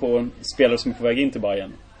vi gå in på spelare som är på väg in till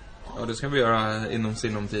Bayern? Ja, det ska vi göra inom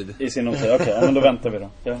sinom tid. I sinom tid, okej. Men då väntar vi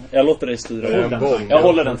då. Jag låter dig styra. Det är en bomb. Jag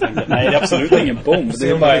håller den tanken. Nej, det är absolut ingen bomb. Det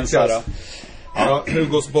är bara en sån här... Ja,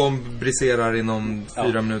 Hugos bomb briserar inom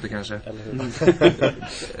 4 minuter kanske. Eller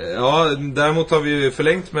hur? Ja, däremot har vi ju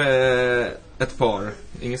förlängt med ett par.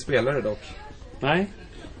 Ingen spelare dock. Nej.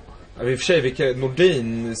 Ja, i och för sig,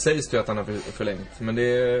 Nordin sägs det ju att han har förlängt. Men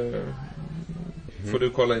det får du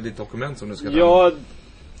kolla i ditt dokument som du ska ta. Ja,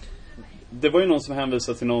 det var ju någon som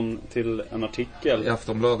hänvisade till en artikel i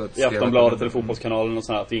Aftonbladet eller Fotbollskanalen och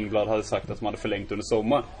sånt här, att Ingblad hade sagt att de hade förlängt under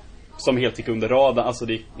sommar. Som helt gick under radarn, alltså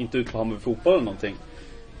det gick inte ut på Hammarby fotboll eller någonting.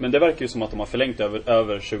 Men det verkar ju som att de har förlängt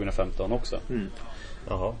över 2015 också.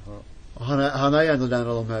 Jaha. Och han är ju ändå den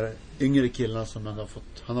av de här yngre killarna som ändå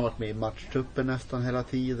han har varit med i matchtruppen nästan hela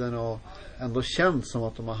tiden och ändå känns som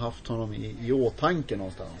att de har haft honom i åtanke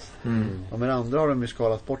någonstans. Och med andra har de ju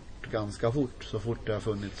skalat bort ganska fort, så fort det har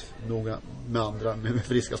funnits noga med andra med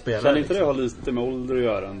friska spelare. Kan inte det ha lite med ålder att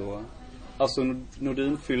göra ändå? Alltså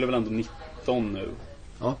Nordin fyller väl ändå 19 nu.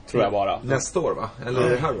 Ja, tror jag bara. Nästa år va? Eller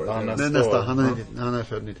det här året? Han är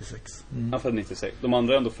född 96. Han är född 96. De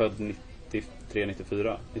andra är ändå född 93,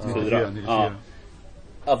 94. Ja.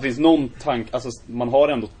 Att det finns någon tanke, alltså man har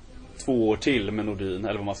ändå 2 år till med Nordin,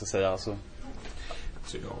 eller vad man ska säga alltså.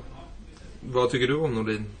 Vad tycker du om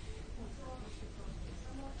Nordin?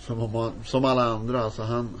 Som alla andra, alltså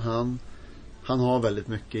han har väldigt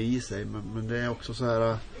mycket i sig, men det är också så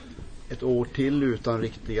här ett år till utan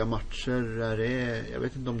riktiga matcher jag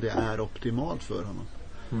vet inte om det är optimalt för honom.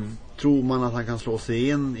 Tror man att han kan slå sig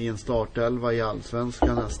in i en startelva i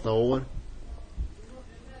Allsvenskan nästa år?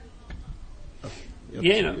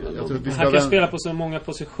 Han kan spela på så många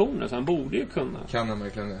positioner så han borde ju kunna. Kan han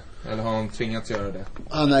verkligen det? Eller har han tvingats göra det?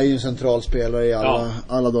 Han är ju en central spelare i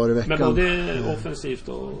alla dagar i veckan. Men både offensivt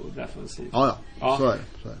och defensivt. Ja. Så är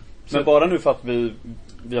det. Men bara nu för att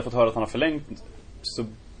vi har fått höra att han har förlängt, så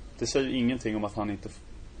det säger ju ingenting om att han inte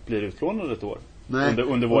blir utlånad ett år. Nej.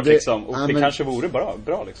 Under vårt liksom. Och det kanske vore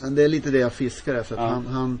bra liksom. Men det är lite det jag fiskar efter. Att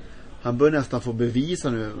han bör nästan få bevisa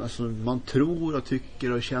nu. Alltså, man tror och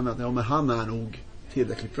tycker och känner att men han är nog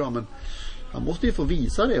tillräckligt bra. Men han måste ju få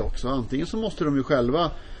visa det också. Antingen så måste de ju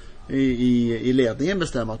själva i ledningen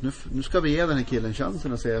bestämma att nu ska vi ge den här killen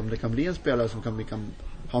chansen och se om det kan bli en spelare som vi kan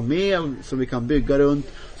ha med, som vi kan bygga runt,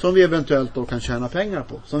 som vi eventuellt då kan tjäna pengar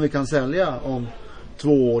på, som vi kan sälja om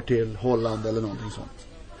 2 år till Holland eller någonting sånt.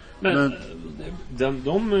 Men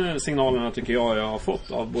de signalerna tycker jag har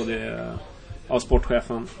fått av både av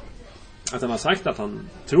sportchefen, att han har sagt att han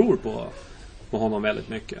tror på honom väldigt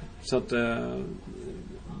mycket. Så att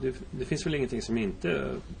det finns väl ingenting som inte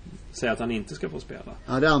säger att han inte ska få spela.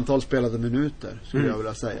 Ja, det är antal spelade minuter skulle jag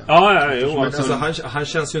vilja säga. Alltså, han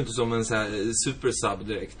känns ju inte som en så här supersub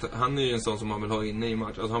direkt. Han är ju en sån som man vill ha inne i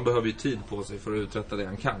match. Alltså, han behöver ju tid på sig för att uträtta det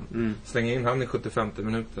han kan. Slänga in han i 75:e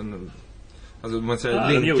minuten. Alltså man säger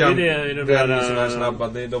Linkan väldigt så här snabba.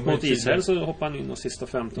 Mot Israel så hoppar han in och sista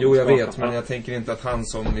 15. Jo, jag vet, men jag tänker inte att han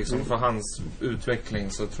som liksom, för hans utveckling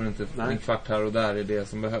så tror jag inte en kvart här och där är det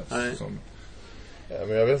som behövs. Ja,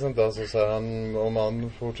 men jag vet inte, alltså så här, om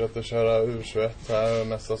han fortsätter köra U21 här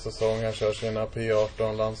nästa säsong, han kör sina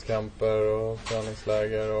P18 landskamper och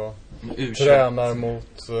träningsläger och tränar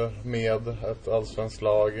med ett allsvenskt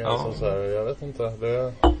lag. Alltså, så här, jag vet inte,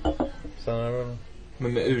 sen är det väl...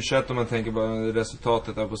 Men med U21, om man tänker på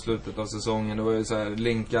resultatet där på slutet av säsongen, det var ju så här,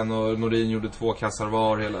 Linkan och Nordin gjorde 2 kassar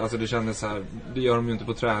var alltså det kändes så här, det gör de ju inte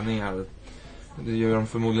på träningar. Det gör de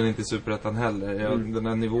förmodligen inte i Superettan heller. Den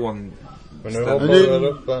här nivån. Men nu hoppar vi väl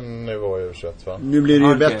upp en nivå i U21, va? Nu blir det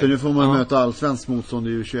ju bättre, nu får man möta allsvensk motstånd i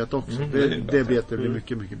U21 också. Det blir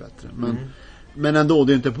mycket, mycket bättre. Men ändå,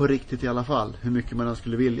 det är inte på riktigt i alla fall. Hur mycket man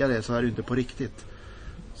skulle vilja det, så är det inte på riktigt.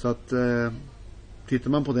 Så att tittar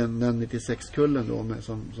man på den 96-kullen då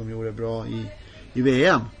som gjorde bra i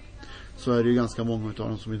VM, så är det ju ganska många av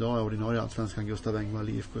dem som idag är ordinarie i Allsvenskan. Gustav Engvall,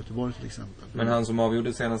 IFK Göteborg till exempel. Men han som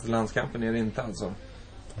avgjorde senaste landskampen är det inte alltså?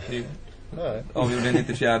 Nej. Avgjorde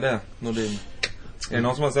 94 Nordin. Är det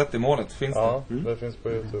någon som har sett det målet? Finns Ja, det? det finns på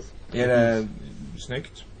YouTube. Är det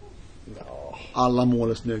snyggt? Alla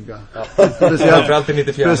mål är snygga. Framförallt i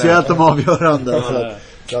 94. Speciellt de avgörande.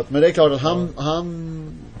 Så att, men det är klart att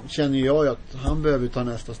han känner jag ju att han behöver ta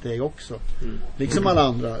nästa steg också. Liksom alla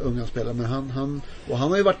andra unga spelare. Men han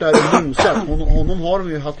har ju varit där och nosat. Honom har de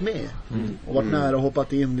ju haft med. Och varit nära och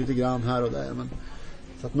hoppat in lite grann här och där. Men,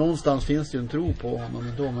 så att någonstans finns det ju en tro på honom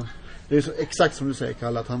ändå. Men det är så exakt som du säger,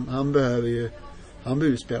 Kalle, att han behöver ju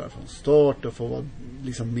spela från start och få vara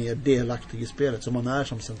liksom mer delaktig i spelet som man är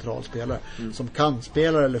som centralspelare. Som kan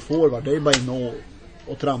spela eller forward, det är bara in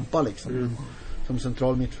och trampa liksom. Som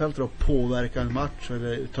central mittfältare och påverka en match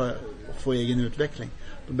eller få egen utveckling,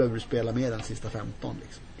 då behöver du spela mer än sista 15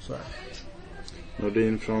 liksom. Så är det.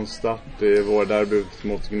 Nordin från start i vår derby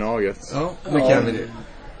mot Gnaget. Ja, det kan vi det.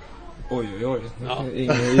 Oj. Ja.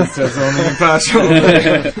 Ingen Israelsson, ingen Persson.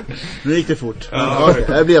 Nu gick det fort. Ja,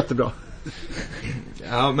 det blir jättebra.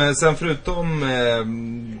 Ja, men sen förutom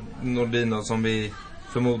Nordin då, som vi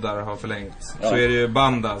förmodar har förlängt, så är det ju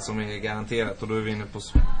Banda som är garanterat, och då är vi inne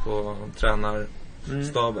på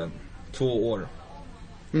tränarstaben. 2 år.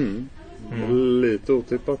 Lite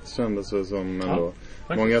otippat kändes det som ändå.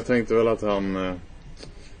 Många tänkte väl att han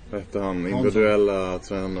individuella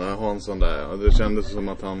tränare Hansson där, och det kändes som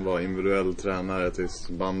att han var individuell tränare tills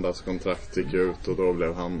Bandas kontrakt gick ut, och då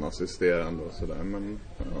blev han assisterande och sådär. Men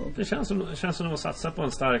det känns som att satsa på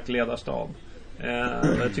en stark ledarstab.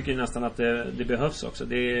 Jag tycker nästan att det behövs också.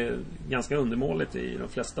 Det är ganska undermåligt i de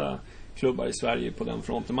flesta klubbar i Sverige på den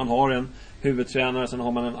fronten. Man har en huvudtränare, sen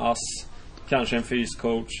har man en ass, kanske en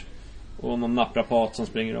fyscoach och någon naprapat som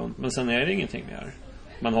springer runt. Men sen är det ingenting mer.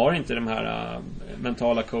 Man har inte de här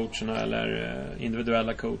mentala coacherna eller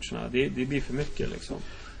individuella coacherna. Det blir för mycket liksom.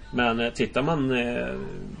 Men tittar man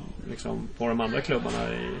liksom på de andra klubbarna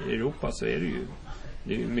i Europa, så är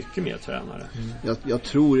det är ju mycket mer tränare. Jag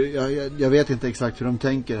tror, jag vet inte exakt hur de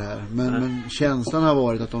tänker här, men känslan har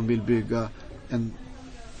varit att de vill bygga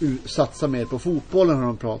satsa mer på fotbollen, när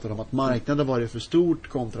de pratar om att marknaden var för stort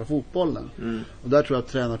kontra fotbollen. Och där tror jag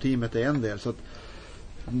att tränarteamet är en del. Så att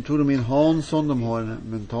de tog in Hansson, de har en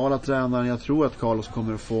mentala tränare. Jag tror att Carlos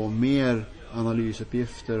kommer att få mer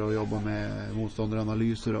analysuppgifter och jobba med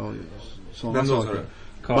motståndaranalyser och sådana saker.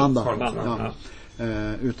 Banda.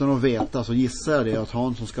 Utan att veta så gissar jag det att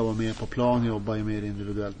Hansson ska vara med på plan, jobba mer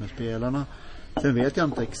individuellt med spelarna. Sen vet jag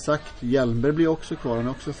inte exakt. Hjelmberg blir också kvar, han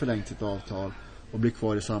har också förlängt sitt avtal och blir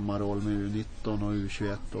kvar i samma roll med U19 och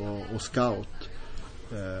U21 och scout.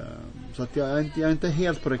 Så att jag är inte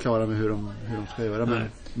helt på det klara med hur de ska göra.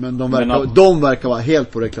 Men de verkar vara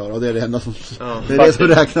helt på det klara, och det är det enda som det är det som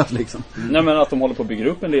räknas liksom. Nej, men att de håller på att bygga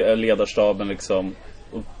upp en ledarstaben liksom.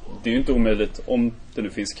 Och det är ju inte omöjligt, om det nu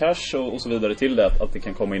finns cash och så vidare till det, att det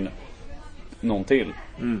kan komma in någon till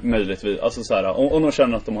möjligtvis, alltså så här, om de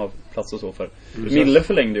känner att de har plats och så för. Mille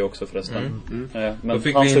förlängde ju också förresten. Men då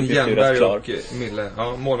fick hans vi in Hjelmberg och Mille,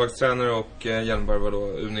 målvaktstränare, och Hjelmberg var då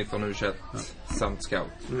U19 och U21 samt scout.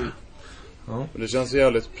 Det känns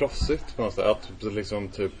jävligt proffsigt på något sätt, att liksom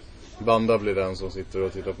typ Banda blir den som sitter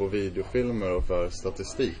och tittar på videofilmer och för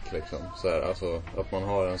statistik liksom. Så här, alltså att man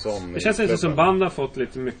har en sån. Det känns inte som Banda har fått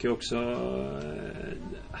lite mycket också,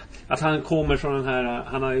 att han kommer från den här,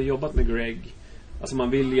 han har ju jobbat med Greg. Alltså man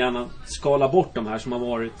vill gärna skala bort de här som har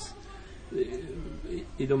varit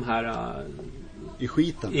i de här i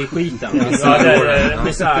skiten.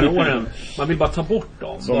 Misäråren. Man vill bara ta bort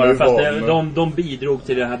dem. Som bara för att de bidrog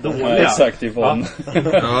till det här dåliga. Exakt, Yvonne.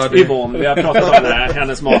 Yvonne, vi har pratat om det här,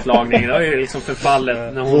 hennes matlagning. Det var ju liksom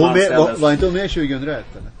förfallet när hon anställdes. Var inte hon med 2001 eller?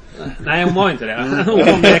 Nej, hon var inte det. Hon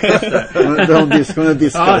kom direkt efter. Hon är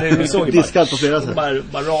diskad. Ja, diskad på flera sätt.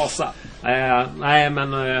 Bara rasa. Nej,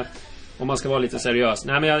 men om man ska vara lite seriös.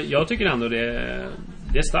 Nej, men jag tycker ändå det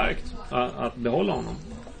är starkt att behålla honom.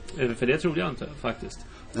 För det trodde jag inte faktiskt.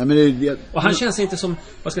 Nej, men och han känns inte som,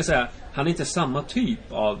 vad ska jag säga, han är inte samma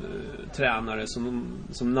typ av tränare som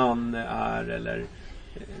Nanne är eller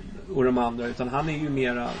och de andra, utan han är ju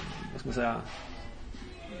mera, vad ska man säga,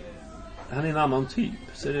 han är en annan typ.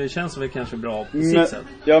 Så det känns väl kanske bra på sitt sätt.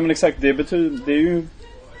 Ja, men exakt, det är ju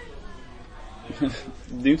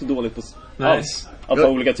det är ju inte dåligt på alls. Att ha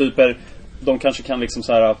olika typer. De kanske kan liksom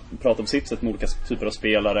så här prata på sitt sätt med olika typer av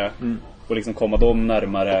spelare och liksom komma dem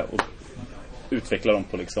närmare och utveckla dem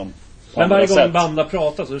på liksom på. Men varje gång sätt. Banda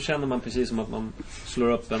pratar så känner man precis som att man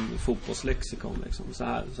slår upp en fotbollslexikon liksom.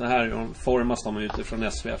 Så här formas de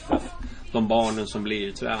utifrån SVFF, de barnen som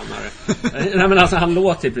blir tränare. Nej, men alltså han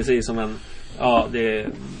låter precis som en, ja, det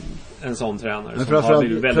en sån tränare Men som har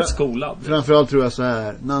blivit väldigt skolad. Framförallt tror jag så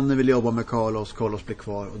här: Nanne vill jobba med Carlos blir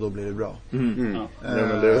kvar och då blir det bra. Ja,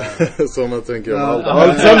 men det är så man tänker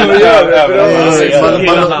allt som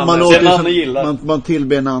vi gör. Man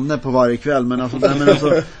tillber Nanne på varje kväll. Men alltså,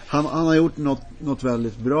 han har gjort något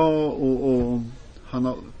väldigt bra. Och han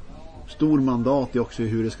har stor mandat också i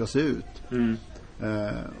hur det ska se ut.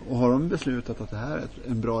 Och har de beslutat att det här är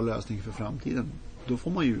en bra lösning för framtiden, då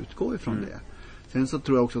får man ju utgå ifrån det. Sen så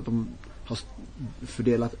tror jag också att de har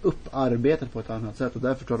fördelat upp arbetet på ett annat sätt, och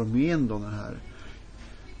därför tar de med in då den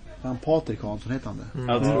här Patrik Hansson heter han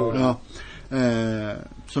det. Jag tror det. Ja,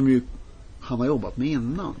 som ju han har jobbat med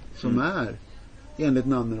innan, som är enligt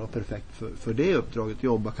namnen och perfekt för det uppdraget,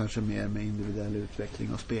 jobba kanske mer med individuell utveckling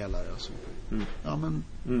av spelare och så. Ja, men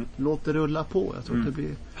låt det rulla på. Jag tror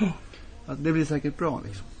att det blir säkert bra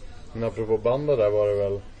liksom. Men apropå banda där var det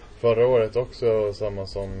väl förra året också samma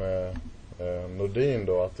som Nordin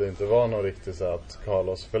då, att det inte var någon riktigt så att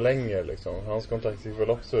Carlos förlänger liksom. Hans kontrakt gick väl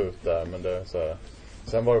också ut där, men det så här,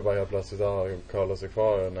 sen var det bara helt plötsligt Carlos är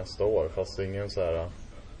kvar nästa år, fast ingen så här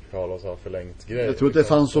Carlos har förlängt grej. Jag tror att det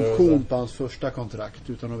fanns option på hans första kontrakt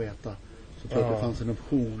utan att veta. Så tror jag att det fanns en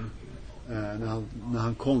option när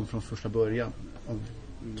han kom från första början om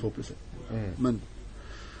 2+1. Men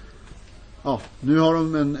ja, nu har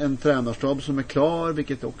de en tränarstab som är klar,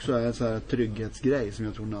 vilket också är en så här trygghetsgrej som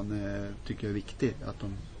jag tror Nanne tycker är viktig. Att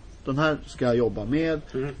de här ska jag jobba med,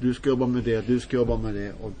 du ska jobba med det, du ska jobba med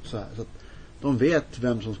det och så här. Så att de vet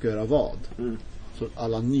vem som ska göra vad. Så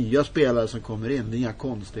alla nya spelare som kommer in, det är inga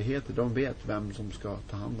konstigheter, de vet vem som ska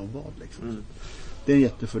ta hand om vad liksom. Det är en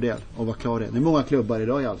jättefördel att vara klar. Det är många klubbar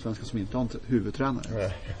idag i Allsvenskan som inte har en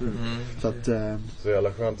huvudtränare. Så att så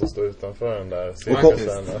jävla skönt att stå utanför den där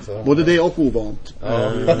cirkusen, alltså. Både det och ovant.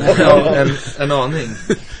 En aning.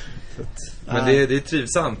 Men det är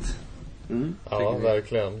trivsamt. Ja,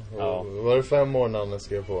 verkligen. Ja. Var det 5 år Nanne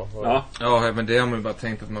skrev på? Ja, men det har man ju bara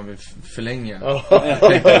tänkt att man vill förlänga. Jag har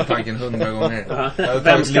tänkt den tanken 100 gånger.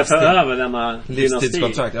 Vem ska ta över denna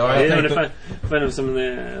livstidskontrakt? Ja, det är ungefär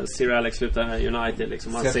som Sir Alex slutar United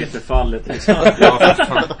liksom. Man ser förfallet liksom. Ja,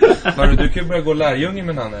 fan. Hörru, du kan ju börja gå lärjunge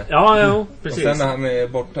med Nanne. Ja, precis. Och sen när han är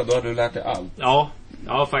borta, då har du lärt dig allt.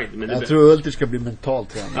 Ja, faktiskt. Men jag tror Ulter ska bli mentalt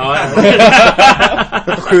tränare.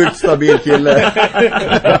 Ja. Sjukt stabil kille.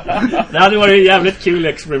 Det hade varit ett jävligt kul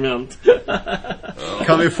experiment.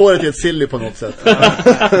 Kan vi få det till ett silly på något sätt?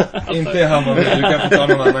 Inte i Hammarby, du kan få ta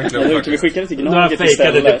någon annan klubb. Kan vi skicka det till Gnaget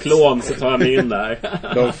istället? När jag fejkade diplom så tar jag mig in där.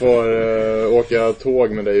 De får åka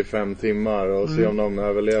tåg med dig i 5 timmar och se om de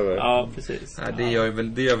överlever. Ja, precis. Nej,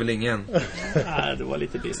 det gör väl ingen. Nej, det var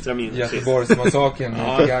lite bistra min. Göteborgsmassakern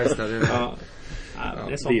i Geista.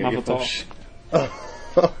 Det är sånt man får ta.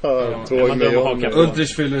 Tåg med John.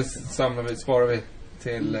 Ultrich sparar vi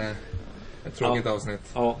till ett tråkigt avsnitt.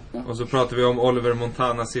 Ja. Och så pratar vi om Oliver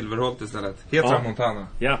Montana Silverholt istället. Heter han Montana?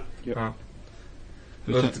 Ja.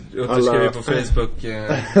 Ultrich skrev på Facebook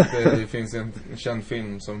det finns en känd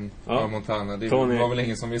film som var Montana. Det var väl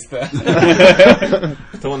ingen som visste.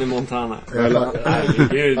 Tony Montana.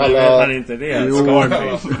 Gud, jag vet han inte det.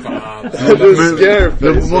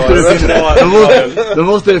 Då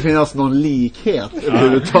måste det finnas någon likhet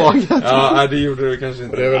överhuvudtaget. Ja, det gjorde det kanske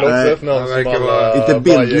inte. Det är väl också ett namn som alla inte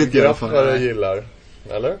bildligt Bajen-graffare gillar.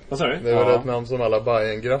 Eller? Vad sa du? Det är väl ett namn som alla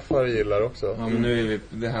Bajen-graffare gillar också. Ja, men nu är vi...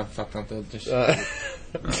 Det här fattar inte Ultrich.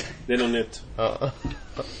 Det är något nytt.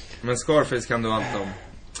 Men Scarface kan du allt om.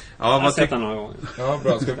 Ja, vad tycker du några gånger? Ja,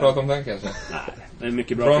 bra. Ska vi prata om den kanske? Nej, det är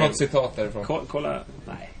mycket bra. Dra något citat därifrån. Kolla.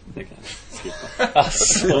 Nej, det kan jag skippa.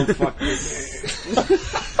 Alltså,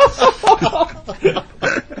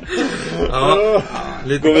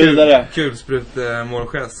 lite kulsprut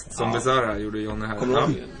målgest som Besara gjorde Jonny här. Kommer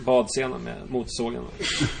du badscenen med motorsågen?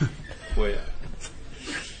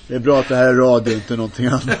 Det är bra att det här är radio, inte någonting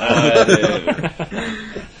annat. Det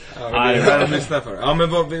är det här att lyssna för. Ja, men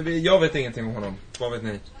jag vet ingenting om honom. Vad vet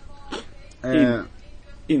ni?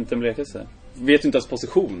 Inte en blekelse. Vet du inte ens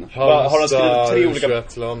position? Har han skrivit 3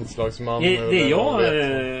 olika landslagsman? Det jag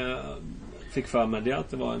fick för mig det att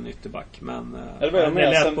det var en ytterback. Men det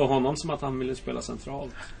lät på honom som att han ville spela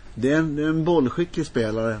centralt. Det är en bollskicklig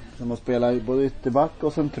spelare som har spelat både ytterback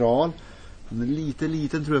och central. Han är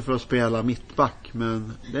liten tror jag för att spela mittback,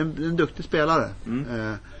 men det är en duktig spelare.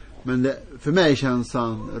 Men för mig känns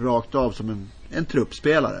han rakt av som en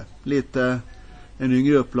truppspelare. Lite en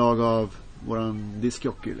yngre upplag av våran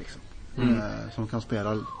diskjockey liksom. Som kan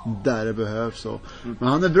spela där det behövs. Men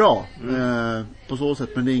han är bra på så sätt,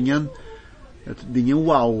 men det är ingen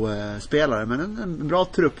wow-spelare, men en bra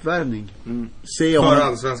truppvärvning. För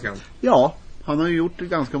Allsvenskan? Ja, Han har ju gjort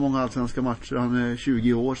ganska många allsvenska matcher. Han är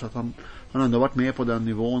 20 år så att han har ändå varit med på den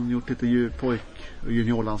nivån. Gjort lite pojk- och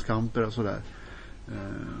juniorlandskamper och sådär.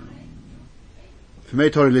 För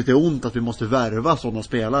mig tar det lite ont att vi måste värva sådana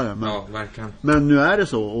spelare. Men, ja, verkligen. Men nu är det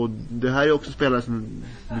så. Och det här är också spelare som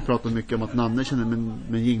vi pratar mycket om att Nanne känner.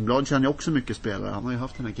 Men Jingblad känner också mycket spelare. Han har ju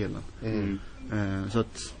haft den här killen. Så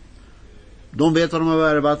att de vet vad de har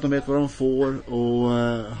värvat, de vet vad de får. Och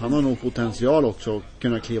han har nog potential också att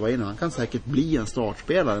kunna kliva in. Han kan säkert bli en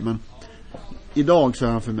startspelare. Men idag så är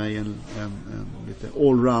han för mig en lite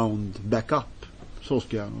allround backup. Så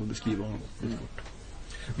ska jag nog beskriva honom lite fort.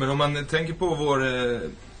 Men om man tänker på vår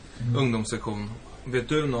ungdomssektion, vet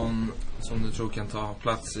du någon som du tror kan ta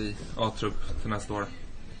plats i A-trupp till nästa år?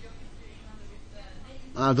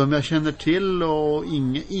 De jag känner till och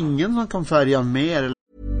ingen som kan färga mer.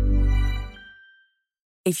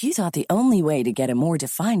 If you thought the only way to get a more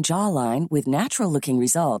defined jawline with natural-looking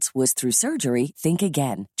results was through surgery, think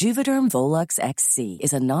again. Juvederm Volux XC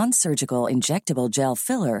is a non-surgical injectable gel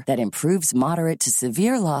filler that improves moderate to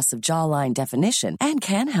severe loss of jawline definition and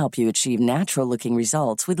can help you achieve natural-looking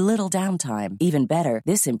results with little downtime. Even better,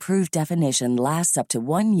 this improved definition lasts up to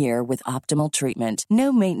 1 year with optimal treatment.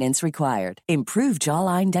 No maintenance required. Improve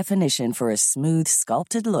jawline definition for a smooth,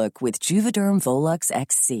 sculpted look with Juvederm Volux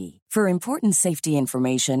XC. For important safety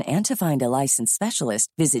information and to find a licensed specialist,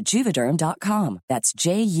 visit Juvederm.com. That's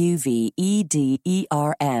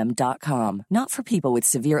JUVEDERM.com. Not for people with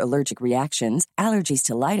severe allergic reactions, allergies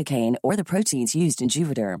to lidocaine, or the proteins used in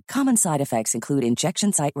Juvederm. Common side effects include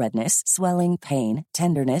injection site redness, swelling, pain,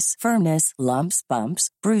 tenderness, firmness, lumps, bumps,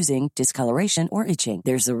 bruising, discoloration, or itching.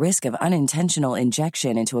 There's a risk of unintentional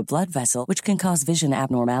injection into a blood vessel, which can cause vision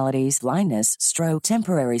abnormalities, blindness, stroke,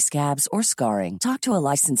 temporary scabs, or scarring. Talk to a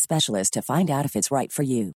licensed specialist to find out if it's right for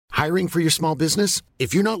you. Hiring for your small business?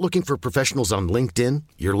 If you're not looking for professionals on LinkedIn,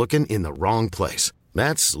 you're looking in the wrong place.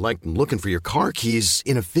 That's like looking for your car keys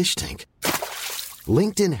in a fish tank.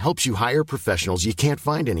 LinkedIn helps you hire professionals you can't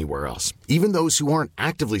find anywhere else, even those who aren't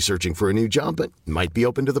actively searching for a new job but might be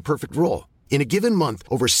open to the perfect role. In a given month,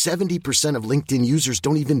 over 70% of LinkedIn users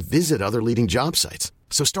don't even visit other leading job sites.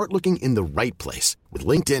 So start looking in the right place. With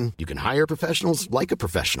LinkedIn, you can hire professionals like a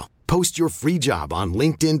professional. Post your free job on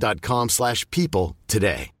linkedin.com/people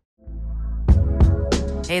today.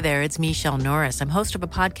 Hey there, it's Michelle Norris. I'm host of a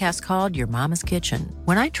podcast called Your Mama's Kitchen.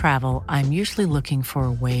 When I travel, I'm usually looking for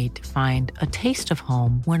a way to find a taste of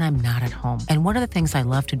home when I'm not at home. And one of the things I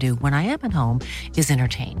love to do when I am at home is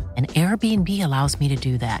entertain. And Airbnb allows me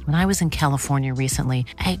to do that. When I was in California recently,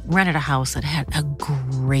 I rented a house that had a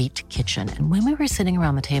great kitchen. And when we were sitting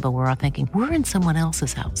around the table, we were all thinking, we're in someone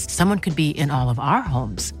else's house. Someone could be in all of our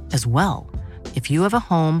homes as well. If you have a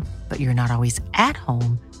home, but you're not always at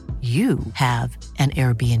home, you have an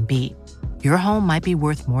Airbnb. Your home might be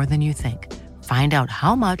worth more than you think. Find out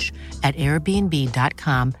how much at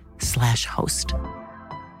airbnb.com/host.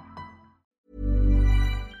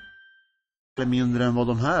 Mindre än vad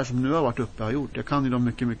de här som nu har varit uppe har gjort. Jag kan ju dem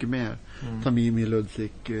mycket, mycket mer. Tamimi,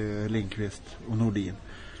 Ludvig, Lindqvist och Nordin.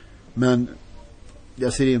 Men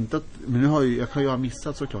jag ser inte att... Men nu har jag kan ju ha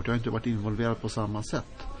missat såklart. Jag har inte varit involverad på samma sätt.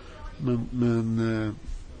 Men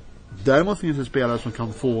däremot finns det spelare som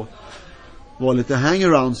kan få vara lite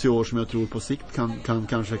hangarounds i år som jag tror på sikt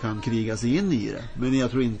kanske kan kriga sig in i det. Men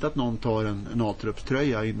jag tror inte att någon tar en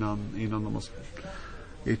A-truppströja innan de har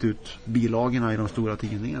gett ut bilagorna i de stora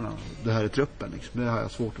tidningarna. Det här är truppen liksom. Det har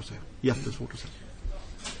jag svårt att se. Jättesvårt att se.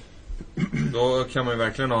 Då kan man ju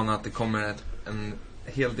verkligen ana att det kommer en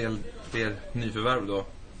hel del fler nyförvärv då.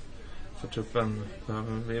 För truppen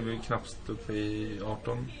vi är väl knappt uppe i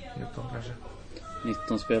 18, 19 kanske.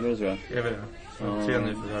 19 spelare tror jag. Är vi det? Ja. 3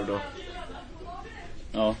 nyförvärv då.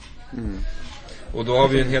 Ja. Och då har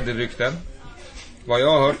vi en hel del rykten. Vad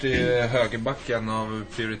jag har hört är högerbacken av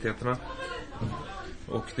prioriteterna.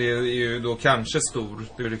 Och det är ju då kanske stor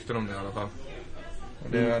rykten om det i alla fall. Och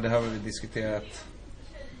det har vi diskuterat.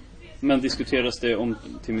 Men diskuteras det om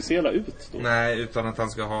Timisela ut då? Nej, utan att han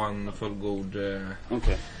ska ha en fullgod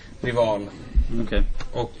rival. Okay.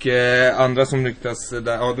 Och andra som ryktas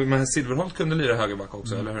där, ja, men Silverholt kunde lira högerback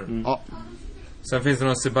också, eller hur? Ja. Sen finns det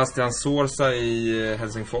någon Sebastian Sorsa i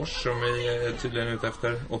Helsingfors som vi är tydligen ute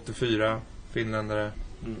efter. 84, finländare.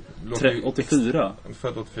 84?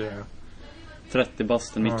 Född 84, ja. 30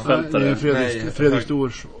 basten, mittfältare. Fredrik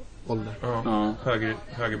Stors ålder. Ja.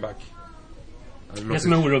 Högerback. Det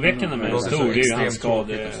som är oroväckande med Stor, det är ju hans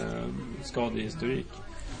skadehistorik.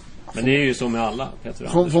 Men det är ju så med alla,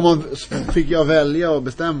 Peter Fick jag välja och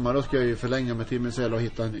bestämma, då ska jag ju förlänga med Timmy Sela och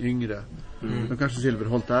hitta en yngre. Då kanske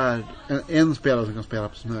Silverholt är en spelare som kan spela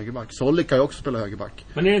på sin högerback. Solly kan ju också spela högerback.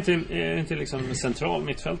 Men är det inte liksom central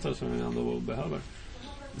mittfältare som vi ändå behöver?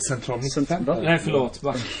 Central mittfältare? Nej, förlåt,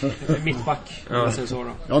 back. Mittback.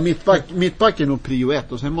 Ja, mittback är nog prio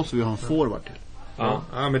 1 och sen måste vi ha en forward till. Ja,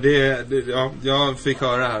 men jag fick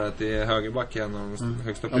höra här att det är högerbacken och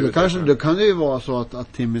högsta prioritet. Ja, det kan ju vara så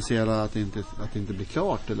att Timmy ser att det inte blir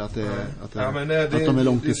klart eller att de är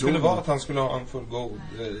långt ifrån. Det skulle vara att han skulle ha en fullgod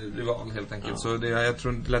rival helt enkelt. Så jag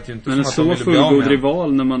tror det lät ju inte men som att de ville bli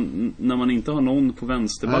av med. Men en så fullgod rival när man inte har någon på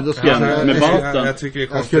vänsterbacken med Batan.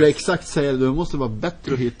 Jag skulle exakt säga det måste vara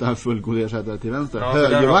bättre att hitta en fullgod ersättare till vänster.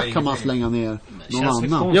 Högerback kan man slänga ner någon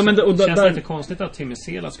annan. Ja, men känns det inte konstigt att Timmy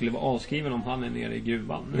Sela skulle vara avskriven om han är nere i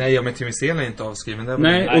gruvan? Nej, men Timmy Sela är inte avskriven.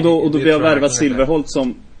 Nej, och då blir jag värvat Silverholt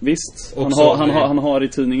som visst, han har i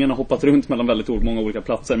tidningen hoppat runt mellan väldigt många olika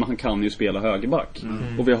platser, men han kan ju spela högerback.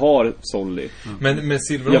 Och vi har Solly. Men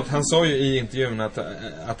Silverholt, han sa ju i intervjun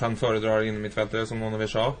att han föredrar in mittfältare som någon av er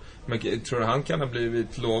sa. Men tror du han kan ha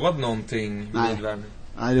blivit lovad någonting?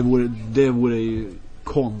 Nej, det vore ju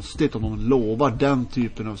konstigt om de lovar den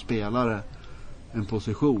typen av spelare en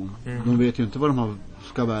position. De vet ju inte vad de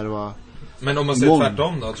ska värva. Men om man säger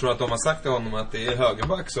tvärtom då, tror du att de har sagt till honom att det är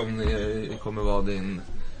högerback som kommer vara din...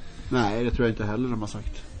 Nej, det tror jag inte heller de har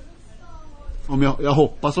sagt. Jag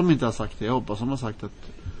hoppas de inte har sagt det. Jag hoppas de har sagt att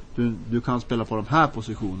du kan spela på de här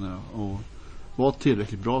positionerna och vara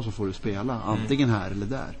tillräckligt bra så får du spela antingen här eller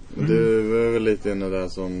där. Du var väl lite inne där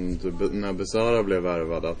som när Besara blev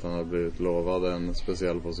värvad, att han hade blivit lovad en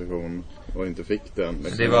speciell position och inte fick den.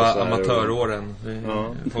 Det var amatöråren.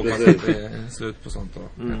 Hoppas att det är slut på sånt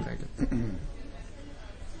då, helt enkelt.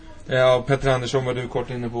 Ja, och Petter Andersson var du kort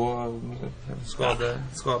inne på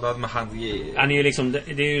skadad med han är ju liksom,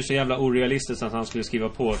 det är ju så jävla orealistiskt att han skulle skriva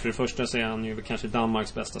på. För det första så är han ju kanske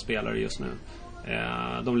Danmarks bästa spelare just nu.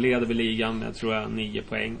 De leder väl ligan med, tror jag, 9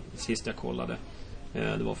 poäng sist jag kollade.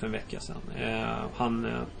 Det var för en vecka sedan.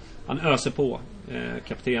 Han öser på.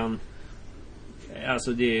 Kapten.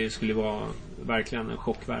 Alltså det skulle vara verkligen en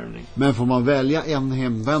chockvärvning. Men får man välja en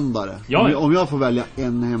hemvändare? Ja. Om jag får välja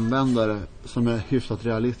en hemvändare som är hyfsat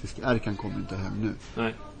realistisk, Erkan kommer inte hem nu.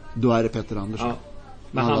 Nej. Då är det Petter Andersson. Ja.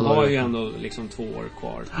 Men han har ju ändå liksom 2 år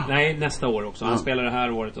kvar. Nej, nästa år också. Han spelar det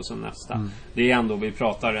här året och så nästa. Det är ändå, vi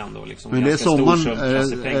pratar ändå liksom. Men det är sommaren,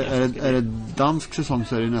 är det dansk säsong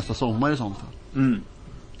så är det nästa sommar i sånt fall.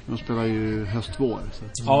 De spelar ju höst-vår.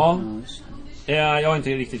 Ja. Jag har inte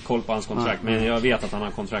riktigt koll på hans kontrakt, men jag vet att han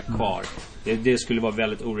har kontrakt kvar. Det skulle vara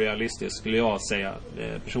väldigt orealistiskt, skulle jag säga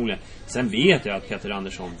personligen. Sen vet jag att Petter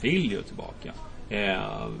Andersson vill ju tillbaka.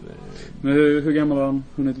 Men hur gammal har han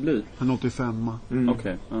hunnit bli? Han är 85.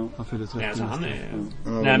 Okej. Han fyller 30. Alltså, han är...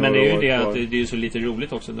 Nej, men det är ju det att det är ju så lite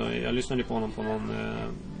roligt också. Jag lyssnade på honom på någon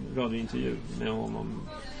radiointervju med honom.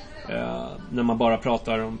 När man bara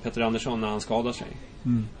pratar om Petter Andersson när han skadar sig.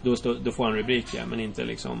 Då får han rubriker, men inte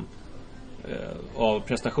liksom av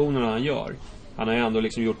prestationerna han gör. Han har ju ändå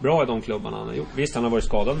liksom gjort bra i de klubbarna han har gjort. Visst, han har varit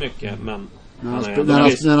skadad mycket, men när han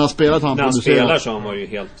har spelat, när han spelar så han var ju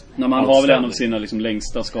helt... När man har väl en av sina liksom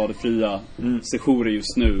längsta skadefria sessioner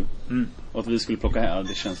just nu. Och att vi skulle plocka här,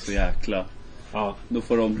 det känns så jäkla... Ja. Då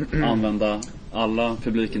får de använda alla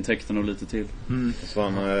publikintäkterna och lite till.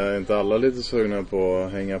 Fan, är inte alla lite sugna på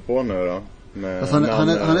att hänga på nu då? Alltså han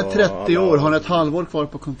är 30 år, han har ett halvår kvar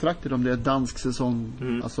på kontraktet om det är dansk säsong.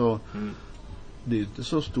 Alltså det är ju inte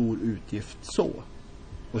så stor utgift så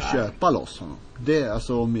att köpa loss honom. Det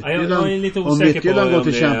alltså om Midtjylland går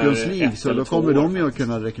till Champions League så då kommer de ju att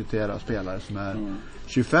kunna rekrytera spelare som är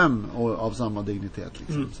 25 och av samma dignitet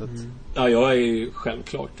liksom. Så att... Ja, jag är ju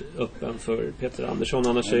självklart öppen för Petter Andersson,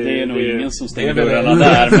 annars det är nog ingen som stänger dörrarna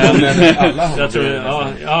där, men alla jag tror,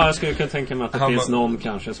 jag skulle kunna tänka mig att det finns någon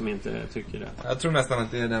kanske som inte tycker det. Jag tror nästan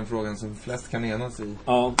att det är den frågan som flest kan enas i.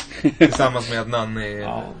 Ja. Tillsammans med att Nanne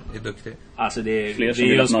är duktig. Alltså det är fler som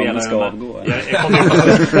vill att Nanne ska avgå.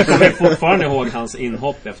 Jag kommer fortfarande ihåg hans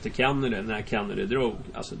inhopp efter Kennedy, när Kennedy drog.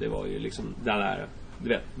 Alltså det var ju liksom den där, du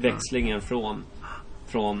vet, växlingen från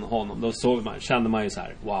honom. Då kände man ju så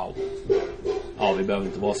här: wow. Ja, vi behöver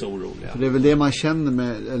inte vara så oroliga. För det är väl det man känner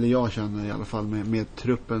med, eller jag känner i alla fall med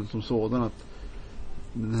truppen som sådan, att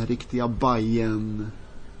den här riktiga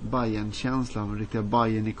Bayern-känslan och riktiga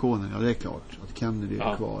Bayern-ikonen, ja det är klart att Kennedy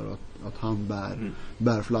är kvar och att han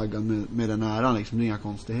bär flaggan med den äran liksom, det är inga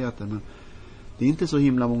konstigheter, men det är inte så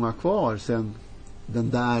himla många kvar sen den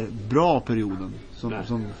där bra perioden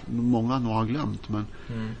som många nog har glömt, men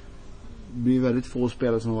det är väldigt få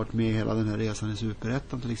spelare som har varit med hela den här resan i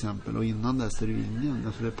Superettan till exempel, och innan dess är det ju ingen.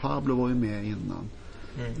 Alltså Pablo var ju med innan.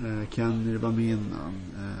 Kenner var med innan.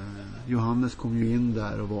 Johannes kom ju in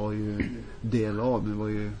där och var ju del av, men var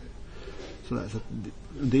ju sådär, så att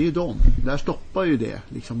det är ju där stoppar ju det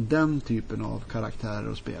liksom den typen av karaktärer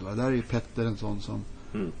och spelare. Där är ju Petter en sån som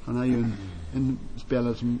han är ju en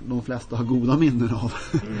spelare som de flesta har goda minnen av.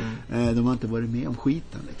 De har inte varit med om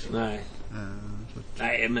skiten liksom. Nej.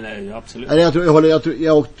 Nej, men det är ju absolut.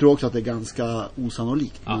 Jag tror också att det är ganska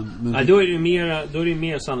osannolikt. Ja. Men nej, då är det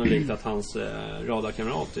mer sannolikt att hans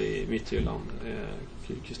radarkamrat i Midtjylland,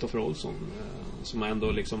 Kristoffer Olsson, som har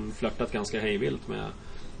ändå liksom flörtat ganska hejvilt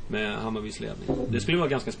med Hammarbys ledning. Det skulle vara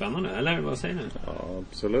ganska spännande, eller vad säger ni? Ja,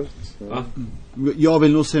 absolut. Ja. Jag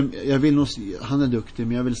vill nog se, han är duktig,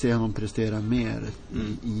 men jag vill se honom prestera mer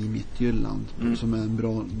i Midtjylland som är en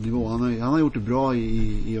bra nivå. Han har gjort det bra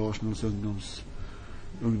i Arsenals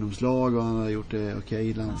ungdomslag, och han har gjort det okej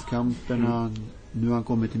i landskamperna. Nu har han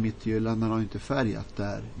kommit till Midtjylland, men han har inte färgat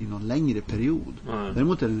där i någon längre period.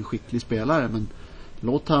 Däremot är det en skicklig spelare, men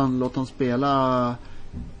låt han spela.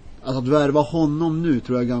 Alltså att värva honom nu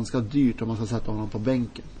tror jag är ganska dyrt om man ska sätta honom på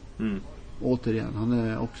bänken. Återigen, han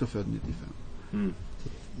är också född 95. Så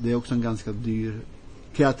det är också en ganska dyr,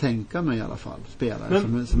 kan jag tänka mig i alla fall, spelare.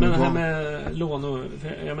 Men det här med lån,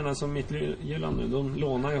 jag menar som Midtjylland nu, de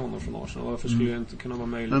lånar ju honom från Arsenal. Varför skulle det inte kunna vara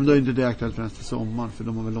möjligt? Men då är inte det aktuellt för nästa sommar, för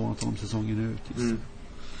de har väl lånat honom säsongen ut.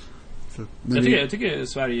 Jag tycker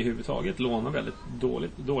Sverige i huvudtaget lånar väldigt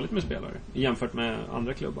dåligt med spelare jämfört med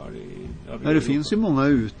andra klubbar i övriga. Det finns ju många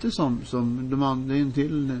ute som det är en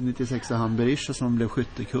till 96 han Berisha som blev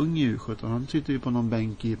skyttekung i U17. Han sitter ju på någon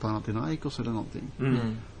bänk i Panathinaikos eller någonting.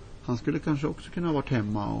 Han skulle kanske också kunna ha varit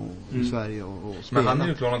hemma i Sverige och spela. Men han är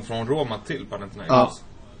ju utlånad från Roma till Panathinaikos.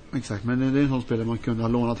 Ja, exakt. Men det är en sån spelare man kunde ha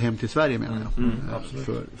lånat hem till Sverige menar jag.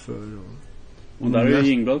 Absolut. Och där är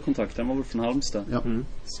ju Ingblad kontakt, han var väl från Halmstad. Ja.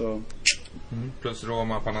 Så. Plus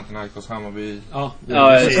Roma, Panathinaikos, Hammarby. Ja,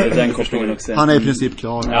 den kopplingen också. Han är i princip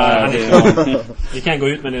klar. Vi kan gå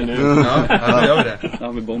ut med det nu. Ja, gör vi det.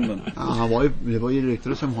 Ja, med bomben. Ja, det var ju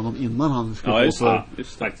ryktades om honom innan han skulle gå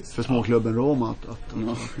för småklubben Roma att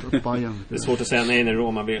Bayern. Det är svårt att säga nej när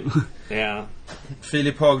Roma vill.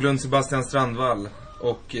 Filip Haglund, Sebastian Strandvall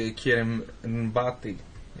och Kerim Mbati.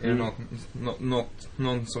 Är det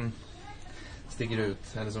någon som sticker ut,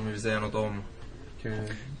 eller som vi vill säga något om?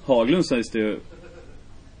 Haglund sägs det ju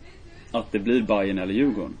att det blir Bayern eller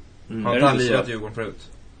Djurgården. Har inte han lirat Djurgården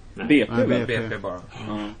förut? BP bara.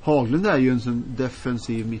 Haglund är ju en sån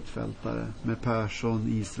defensiv mittfältare med Persson,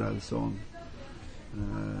 Israelsson,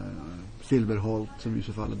 Silverholt som ju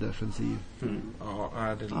så fall är defensiv. Ja,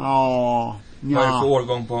 det vad är det för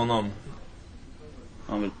årgång på honom?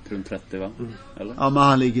 Han är väl runt 30 va? Eller? Ja, men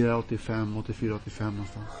han ligger där 85, 84, 85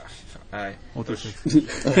 någonstans. Nej, 86.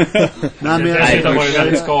 Nej, jag har varit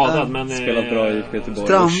väldigt skadad, men spelat bra i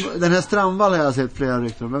Göteborg. Den här Strandvall har jag sett flera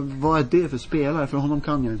rykten. Men vad är det för spelare? För honom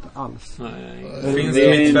kan jag inte alls. Finns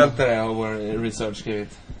det mittfältare har vår research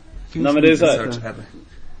skrivit? Nej, men det är så här.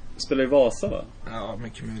 Spelar i Vasa va? Ja,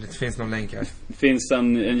 mycket möjligt. Finns någon länk här? Finns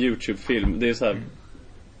en YouTube-film. Det är så här.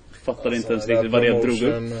 Fattade inte ens riktigt vad det drog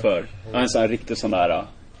upp för. En sån här riktigt sån där.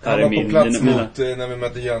 Han var på plats mot när vi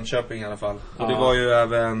mötte Jönköping i alla fall. Och det var ju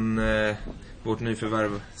även vårt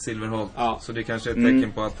nyförvärv Silverholt. Så det kanske är ett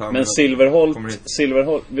tecken på att han. Men Silverholt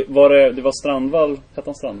det var Strandvall, hette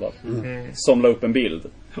han Strandvall? Som la upp en bild.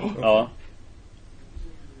 Ja.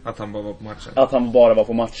 Att han bara var på matchen. Att han bara var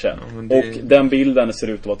på matchen. Och den bilden ser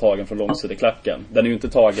ut att vara tagen från långsideklacken. Den är ju inte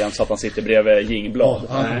tagen så att han sitter bredvid Jingblad.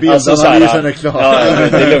 Alltså så här, är klar.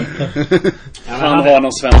 Det är lugnt. Han har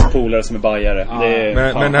någon svensk polare som är bajare.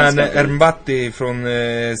 Men han Mbati från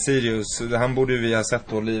Sirius, han borde ju vi ha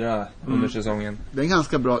sett och lira under säsongen. Det är en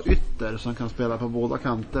ganska bra ytter som kan spela på båda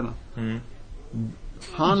kanterna.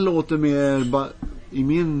 Han låter mer i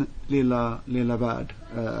min lilla värld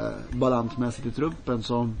balansmässigt i truppen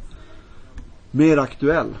som mer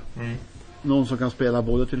aktuell. Någon som kan spela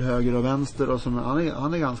både till höger och vänster och som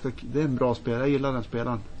han är ganska, det är en bra spelare, jag gillar den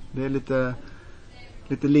spelaren. Det är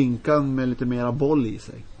lite linkan med lite mera boll i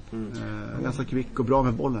sig. Ganska kvick och bra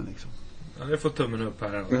med bollen liksom. Ja, vi får tummen upp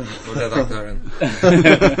här och redaktören.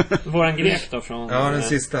 Våran grek då från... Ja, den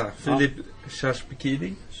sista. Filip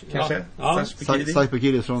Sarpikidi kanske?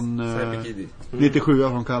 Sarpikidi från 97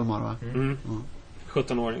 från Kalmar va?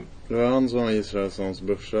 17-åring. Det var han som Israelssons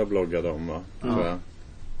börsa bloggade om va?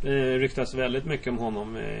 Det ryktas väldigt mycket om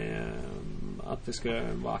honom att det ska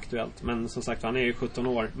vara aktuellt. Men som sagt, han är ju 17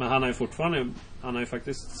 år. Men han har ju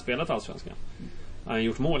faktiskt spelat allsvenskan. Han har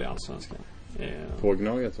gjort mål i allsvenskan. På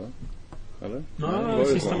Gnaget va? Eller? Nej,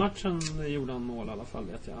 sista matchen gjorde han mål i alla fall,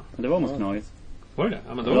 vet jag. Det var mot Gnaget. Var det?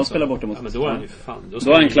 Ja, men då de spelar borta mot... Ja, men då är han ju fan.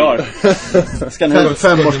 Då är han klar. Ska han ha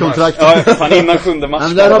 5-årskontrakt? Ja, fan innan 7:e match.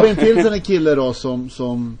 Men där har vi en till en kille då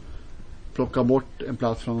som plockar bort en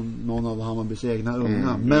plats från någon av Hammarbys egna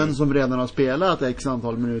unga. Men som redan har spelat x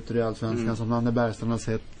antal minuter i Allsvenskan, som Nanne Bergstrand har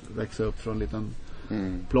sett växa upp från en liten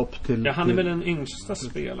plopp till... Ja, han är väl den yngsta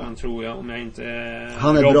spelaren, tror jag, om jag inte...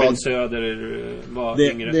 Han är Robin bra. Söder var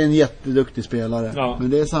yngre. Det är en jätteduktig spelare. Ja. Men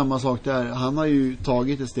det är samma sak där. Han har ju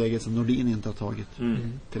tagit det steget som Nordin inte har tagit,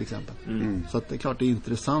 till exempel. Så att det är klart det är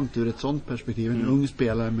intressant ur ett sånt perspektiv. En ung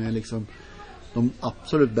spelare med liksom de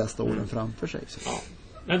absolut bästa åren framför sig. Så. Ja.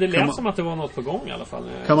 Men det lät som att det var något på gång i alla fall.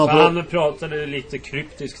 Han pratade lite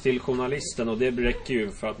kryptiskt till journalisten, och det räcker ju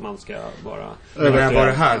för att man ska bara... Men när var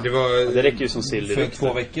det här? Det räcker ju som sill för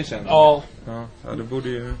 2 veckor sedan. Ja. Ja, det borde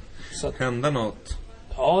ju hända något.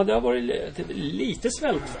 Ja, det har varit lite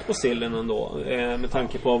svält på sillen ändå, med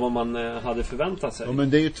tanke på vad man hade förväntat sig. Ja, men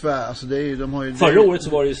det är ju alltså det är ju, de har ju... Förra året så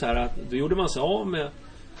var det ju så här att då gjorde man sig av med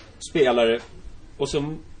spelare, och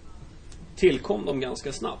så tillkom de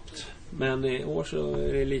ganska snabbt. Men i år så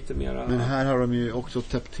är det lite mera... Men här har de ju också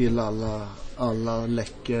täppt till alla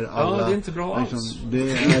läckor. Ja, det är inte bra liksom, alls.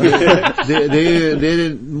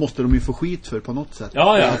 Det måste de ju få skit för på något sätt.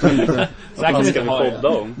 Ja. Så här kan vi inte ha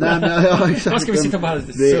det. Nej, exakt. Vad ska vi sitta och bara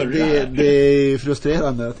surra? Det är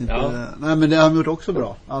frustrerande att inte... Nej, men det har de gjort också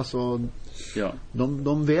bra. Alltså,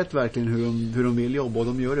 de vet verkligen hur de vill jobba, och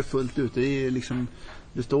de gör det fullt ut. Det är liksom...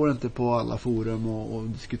 Det står inte på alla forum och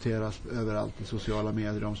diskuteras överallt i sociala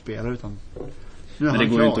medier om spelare, utan men det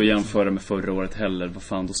går ju inte att jämföra med förra året heller. Vad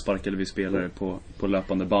fan, då sparkade vi spelare på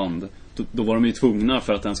löpande band. Då var de ju tvungna,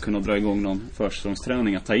 för att ens kunna dra igång någon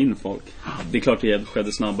försäsongsträning, att ta in folk. Det är klart det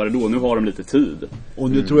skedde snabbare då. Nu har de lite tid.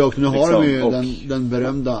 Och nu tror jag också, nu har de ju den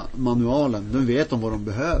berömda manualen. Nu vet de vad de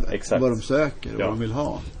behöver. Exakt. Vad de söker och vad de vill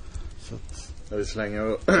ha. Så att... Ja, vi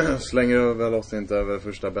slänger väl oss inte över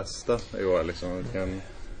första bästa i år liksom. Vi kan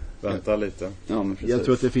vänta lite. Ja, men jag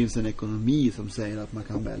tror att det finns en ekonomi som säger att man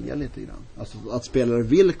kan välja lite grann. Alltså att spelare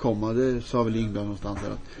vill komma, det sa väl Ingblad någonstans här,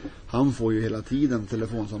 att han får ju hela tiden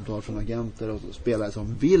telefonsamtal från agenter och spelare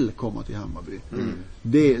som vill komma till Hammarby.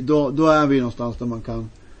 Då är vi någonstans där man kan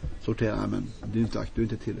sortera, men du är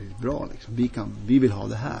inte tillräckligt bra liksom. Vi vill ha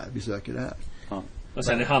det här, vi söker det här. Ja. Och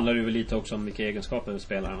sen det handlar ju väl lite också om vilka egenskaper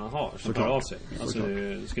spelarna har som tar av sig. Alltså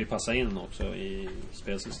det ska ju passa in också i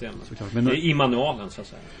spelsystemet. I manualen så att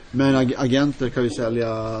säga. Men agenter kan ju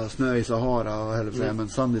sälja snö i Sahara, eller säga, men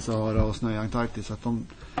sand i Sahara och snö i Antarktis, så att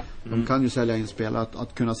de kan ju sälja in spelare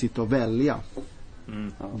att kunna sitta och välja.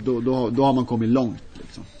 Då har man kommit långt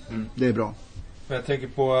liksom. Det är bra. Jag tänker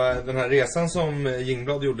på den här resan som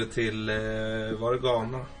Jingblad gjorde till var det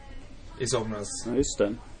Ghana i somras. Ja, just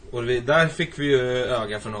det. Och där fick vi ju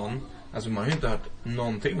öga för någon. Alltså man har ju inte hört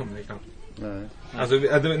någonting om det knappt. Nej. Alltså,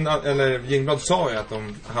 eller Jingblad sa ju att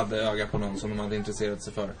de hade öga på någon som de hade intresserat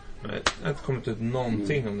sig för. Men det har inte kommit ut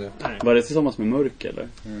någonting om det. Var det tillsammans med Mörk eller?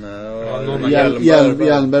 Nej,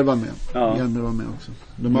 Hjelmberg var med. Ja. Hjelmberg var med också.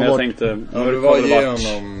 Men jag tänkte... det var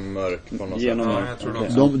genom Mörk på något sätt. Jag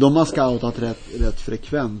tror de har scoutat rätt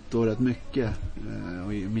frekvent och rätt mycket.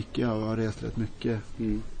 Och Micke har rest rätt mycket.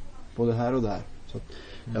 Både här och där. Så att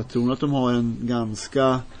jag tror att de har en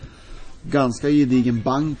ganska gedigen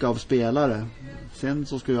bank av spelare. Sen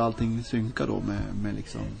så ska ju allting synka då med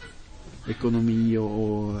liksom ekonomi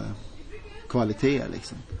och kvalitet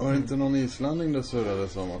liksom. Var det inte någon islänning det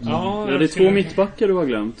surrades om också? Ja, det är 2 mittbackar du har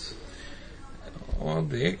glömt. Ja,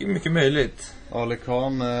 det är mycket möjligt. Ali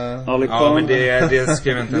Khan. Ja, men det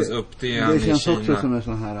skrev inte ens upp. Det känns också som en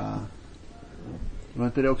sån här... Var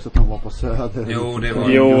inte det också att han var på Söder? Jo, det var...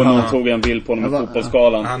 Jo, han tog en bild på honom med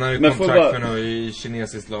fotbollsskalan. Han har ju kontrakt för något i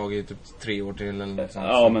kinesiskt lag i typ 3 år till eller något sånt.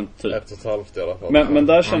 Ja, men typ 1,5 i alla fall. Men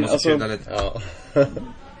där känner alltså... Ja.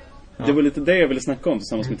 Det var lite det jag ville snacka om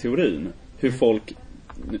tillsammans med teorin. Hur folk...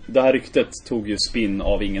 Det här ryktet tog ju spinn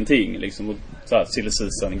av ingenting liksom, och så här silly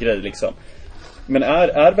season grej liksom. Men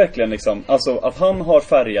är verkligen liksom, alltså att han har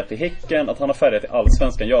färgat i Häcken, att han har färgat i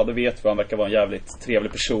Allsvenskan, ja det vet vi, han verkar vara en jävligt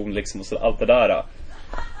trevlig person liksom, och så allt det där.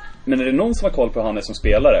 Men är det någon som har koll på hur han är som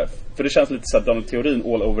spelare? För det känns lite så här Daniel Theorin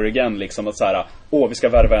all over again liksom, att så här, vi ska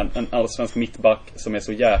värva en allsvensk mittback som är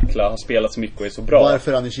så jäkla, har spelat så mycket och är så bra.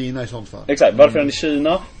 Varför är han i Kina i sånt fall? Exakt, varför är han i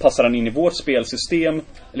Kina? Passar han in i vårt spelsystem?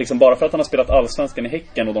 Liksom bara för att han har spelat Allsvenskan i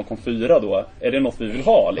Häcken och de kom 4 då, är det något vi vill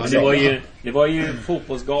ha liksom? Det var ju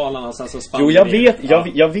fotbollsgalan och sen så spann. Jo,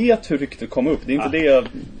 jag vet hur ryktet kom upp. Det är inte det jag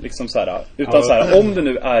liksom så här, utan så här, om det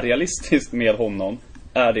nu är realistiskt med honom,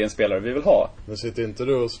 är det en spelare vi vill ha. Men sitter inte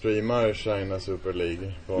du och streamar China Super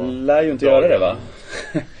League? Lär ju inte göra det, va?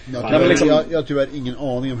 Jag har tyvärr ingen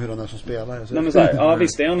aning om hur han är som spelare. Nej, men så här, ja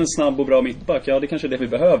visst, är han en snabb och bra mittback? Ja, det kanske är det vi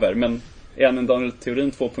behöver. Men är han en Daniel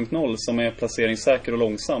Theorin 2.0 som är placeringssäker och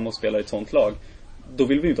långsam och spelar i ett sånt lag, då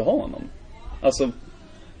vill vi ju inte ha honom. Alltså,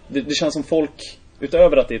 det känns som folk,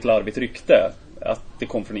 utöver att det är ett larvigt rykte, att det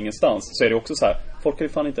kom från ingenstans, så är det också så här, folk har ju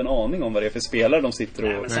fan inte en aning om vad det är för spelare de sitter och...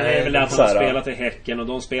 Nej, men sen är det väl att de har spelat i Häcken och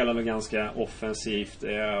de spelar väl ganska offensivt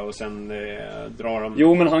och sen drar de...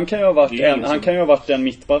 Jo, men han kan ju ha varit den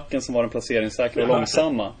mittbacken som var den placeringssäkra och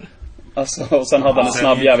långsamma. Alltså, och sen hade han en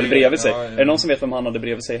snabb jävel bredvid sig. Är det någon som vet vem han hade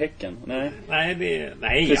bredvid sig i Häcken? Nej,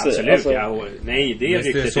 precis, absolut. Alltså, nej, det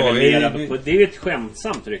ryktet är väl mer... Det är ett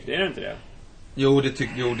skämtsamt rykte, är det inte det? Jo, det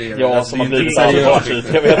är det. Ja, alltså, som har blivit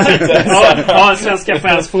allvarligt. Jag vet inte. Ja, svenska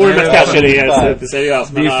fansforumet kanske det är inte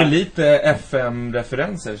seriöst. Det är för lite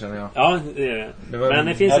FM-referenser, känner jag. Ja, det är det. Men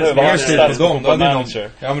det finns en stil på dem.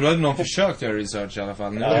 Ja, men då hade någon försökt göra research i alla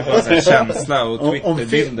fall. Nu är det bara så här känsla och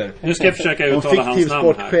Twitter-bilder. Nu ska jag försöka uttala hans namn här.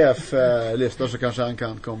 Om fiktiv sportchef lyssnar så kanske han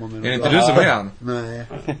kan komma med... Är det inte du som är han? Nej.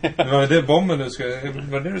 Var det bomben du ska...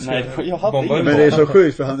 Var det du ska bomba? Men det är så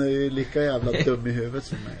sjukt, för han är ju lika jävla dum i huvudet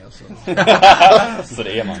som mig, alltså. Så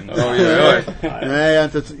det är man. Nej,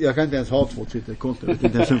 jag kan inte ens ha 2 Twitter-konton. Jag vet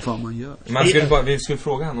inte ens hur fan man gör. Vi skulle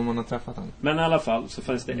fråga honom om man har träffat honom. Men i alla fall så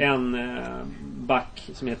finns det en back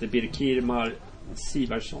som heter Birkirmar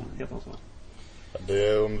Sivarsson, heter han så? Det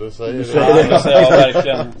är om du säger det. Ja,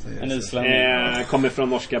 verkligen. En islänning. Kommer från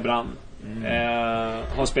norska Brann.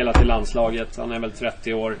 Har spelat i landslaget. Han är väl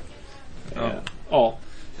 30 år. Ja.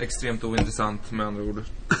 Extremt ointressant med andra ord.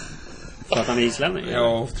 För att han är islänning?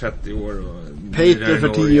 Ja, 30 år. Och Peter för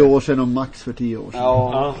 10 år sedan och Max för 10 år sedan.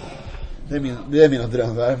 Ja. Det är mina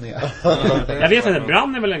drömvärvningar. Jag vet att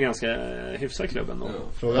Brann är väl en ganska hyfsad klubb ändå.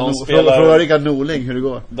 Fråga Rickard Norling hur det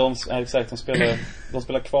går. Exakt, de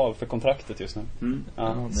spelar kval för kontraktet just nu.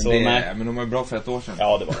 Men de var bra för 1 år sedan.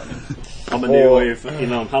 Ja, det var de. Ja, men det var ju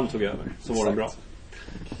innan han tog över. Så var de bra.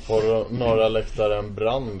 Får norra läktaren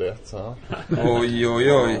Brann det? Oj.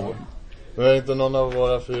 Det var inte någon av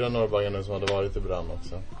våra 4 norrbaggar nu som hade varit i Brann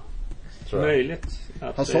också. Möjligt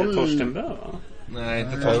att Torsten Bö, va? Nej,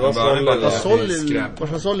 inte Torsten Bö. Var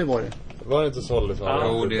har Solli varit? Var det inte Solli som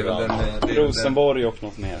Jo, det är väl den... Rosenborg och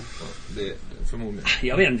något mer. Det förmodligen.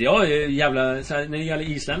 Jag vet inte, jag är jävla... Så här, när det gäller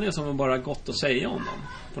islänningar så har man bara gott att säga om dem.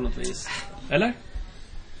 På något vis. Eller?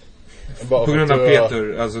 På grund av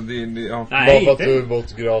Peter, alltså ja. Nej, bara för att du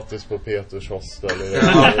bott gratis på Peters hostel.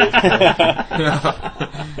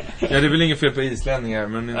 Ja, det är väl inget fel på islänningar,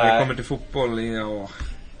 men när det kommer till fotboll,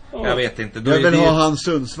 jag vet inte. Jag vill ha han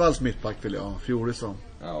Sundsvalls mittback, vill jag ha, Fjordisson.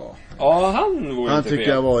 Ja, han tycker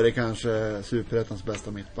jag var det kanske Superettans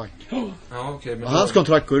bästa mittback. Ja, okej, men hans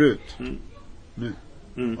kontrakt går ut nu.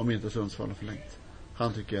 Om inte Sundsvall har förlängt.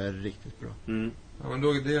 Han tycker jag är riktigt bra. Ja, men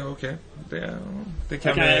då det är okej. Det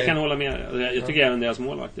kan jag kan hålla med. Jag tycker även deras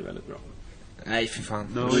målvakt är väldigt bra. Nej, för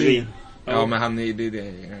fan. Ja, men han är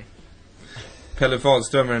det. Pelle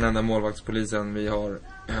Fahlström är den enda målvaktspolisen vi har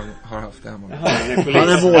haft det hemma. Han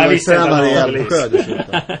är målvaktstränare i Älvsjö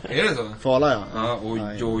dessutom. Är det så? Fala, ja. Ja,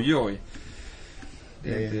 oj.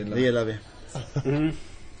 Det gillar vi.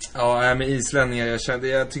 Ja, med islänningar,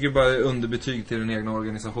 jag tycker bara underbetyg till den egna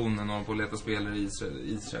organisationen och på att leta spelare i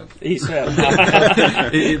Israel.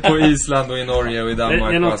 På Island och i Norge och i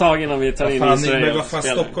Danmark. Det är något tag innan vi tar in Israel. Men vad fan,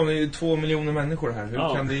 Stockholm är ju 2 miljoner människor här.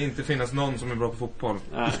 Hur kan det inte finnas någon som är bra på fotboll?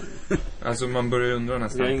 Alltså man börjar undra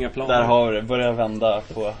nästan. Vi har inga planer. Där har vi börjat vända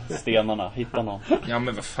på stenarna, hitta någon. Ja,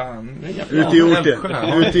 men vad fan.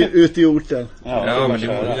 Ut i orten. Ja, men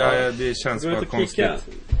det känns bara konstigt.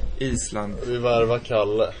 Island. Vi värvar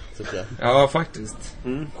Kalle, tycker jag. Ja, faktiskt.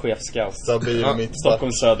 Chefscout. Stabil mittback.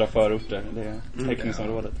 Stockholms södra förorter. Det är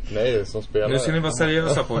teckningsområdet. Nej, som spelar. Nu ska ni vara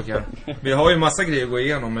seriösa, pojkar. Vi har ju massa grejer att gå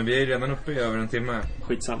igenom, men vi är ju redan uppe i över en timme.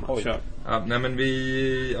 Skitsamma, kör. Ja, nej, men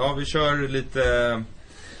vi kör lite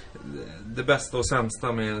det bästa och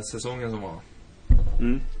sämsta med säsongen som var.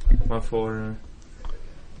 Man får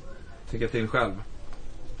tycka till själv.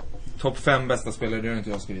 Topp 5 bästa spelare, det har inte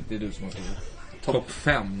jag skrivit. Det är du som har skrivit. Topp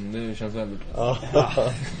 5, det känns väldigt bra.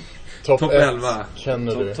 Topp 11.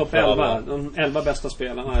 Topp 11. De 11 bästa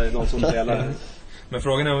spelarna är de som spelar. Men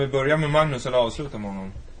frågan är om vi börjar med Magnus eller avslutar med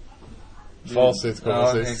honom. Facit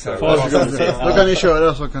kommer sist. Då kan ni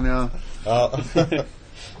köra, så kan jag...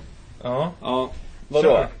 Ja.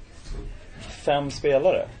 Vadå? 5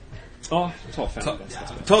 spelare? Ja, ta 5 bästa.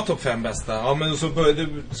 Ta topp 5 bästa. Ja, men så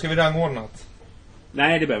ska vi rangordna något?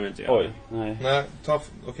 Nej, det behöver vi inte göra. Oj, nej.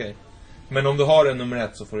 Okej. Men om du har en nummer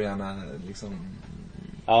 1 så får du gärna liksom...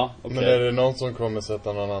 Ja, okej. Men är det någon som kommer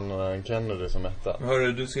sätta någon annan än Kennedy som etta?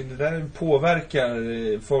 Hörru, det där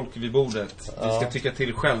påverkar folk vid bordet. Vi ska tycka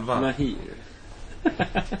till själva. Nahir.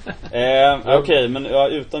 Okej, men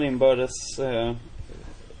utan inbördes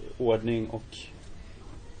ordning och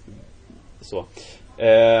så.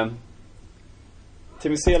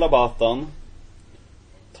 Timisela Batan,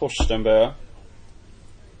 Torstenbø,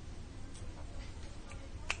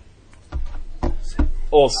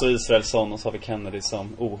 och så Israelsson, och så har vi Kennedy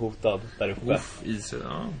som ohotad där uppe. Israel,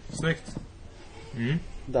 ja, snyggt.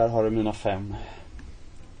 Där har du mina 5.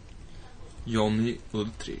 Johnny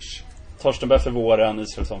Ultrich. Torstenbø för våren,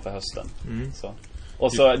 Israelsson för hösten. Så.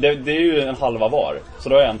 Och så, det är ju en halva var. Så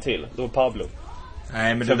då har jag en till, då är Pablo.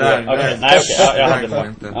 Nej, men det där... Okay. Jag hade det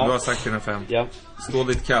inte. Du har sagt dina 5. Ja. Stå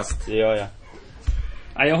ditt kast. Det gör jag.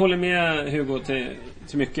 Ja, jag håller med Hugo till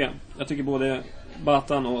mycket. Jag tycker både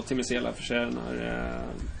Batan och Timisela förtjänar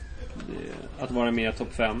att vara med i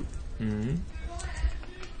topp 5.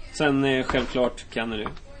 Sen självklart Kennedy.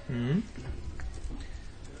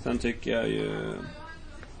 Sen tycker jag ju...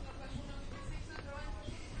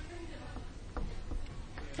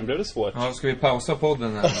 Nu blev det svårt. Ja, ska vi pausa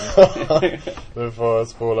podden här? Du får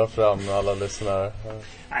spola fram alla lyssnare.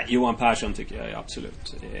 Nej, Johan Persson tycker jag är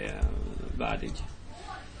absolut värdig.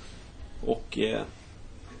 Och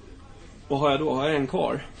vad har jag då? Har jag en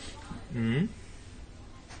kvar?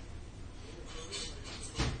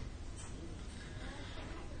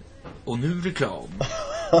 Och nu reklam.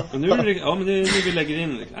 Och nu är det, ja, men det är nu vi lägger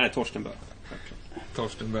in. Nej, Torstenbø.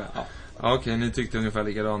 Torstenbø. Ja, okej, ni tyckte ungefär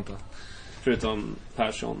likadant då. Förutom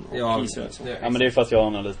Persson och Israelsson. Ja, men det är för att jag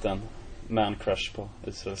har en liten man crush på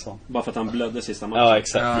Israelsson. Bara för att han blödde sista matchen. Ja,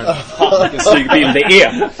 exakt. Fan, vilken snygg bild det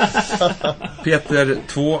är. Peter,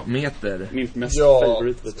 2 meter. Min mest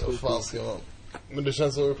favorite. Fan ska man. Men det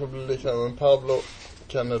känns som att det kommer bli likadant. Men Pablo,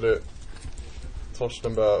 Kennedy,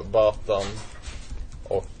 Torstenbø, Batan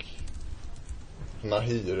och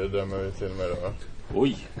Nahir dömer vi till med då.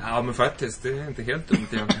 Oj. Ja, men faktiskt, det är inte helt dumt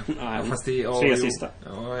egentligen. Nej, fast det är 3 sista.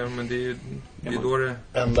 Ja, men det är ju då det...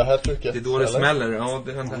 Ända här trycket. Det är då det smäller. Ja,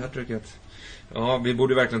 det ända här trycket. Ja, vi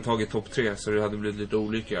borde verkligen tagit topp 3 så det hade blivit lite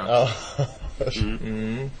olycka. Ja.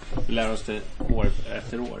 Vi lär oss till år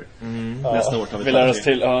efter år. Nästa år tar vi lär oss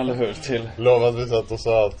till, ja, eller hur, till. Lovat vi satt och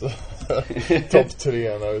sa att topp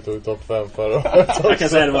 3 när vi tog topp 5 förra året. Jag kan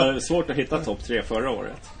säga att det var svårt att hitta topp 3 förra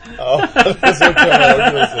året. Ja, så kan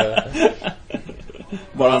man också säga.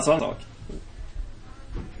 Bara en sån sak.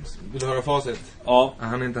 Vill du höra facit? Ja.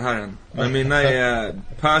 Han är inte här än. Men mina är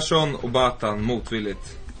Persson och Batan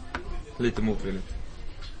motvilligt. Lite motvilligt.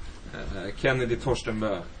 Kennedy,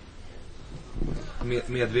 Torstenbø.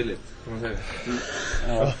 Medvilligt, kan man säga.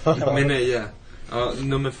 Ja. Med 9. Ja,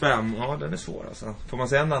 nummer 5. Ja, den är svår alltså. Får man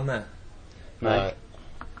säga Nanne? Nej.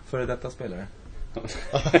 Före detta spelare.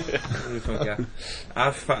 Det funkar.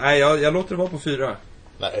 Nej, jag låter det vara på 4.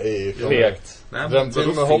 Nej, fegt. Nej, dröm till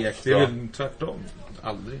med hopp. Det är väl tvärtom.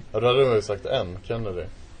 Aldrig. Ja, då hade man ju sagt en, Kennedy.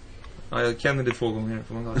 Ja, Kennedy 2 gånger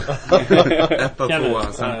får man ta. 1 och 2,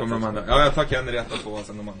 sen kommer de andra. Ja, jag tar Kennedy 1 och 2,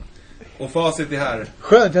 sen de andra. Och facit är här.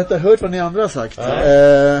 Skönt, jag har inte hört vad ni andra har sagt.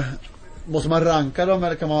 Måste man ranka dem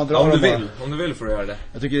eller kan man dra dem? Om du vill får du göra det.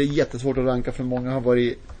 Jag tycker det är jättesvårt att ranka för många har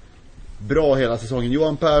varit bra hela säsongen.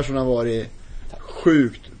 Johan Persson har varit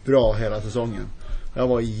sjukt bra hela säsongen. Jag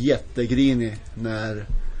var jättegrinig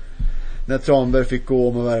när Tranberg fick gå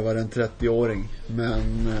om och värva en 30-åring.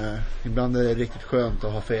 Men ibland är det riktigt skönt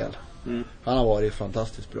att ha fel. Han har varit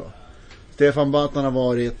fantastiskt bra. Stefan Batan har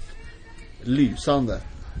varit lysande.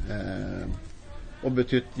 Och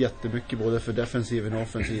betytt jättemycket både för defensiven och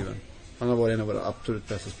offensiven. Han har varit en av våra absolut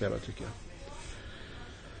bästa spelare tycker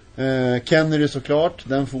jag. Kennedy såklart.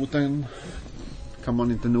 Den foten kan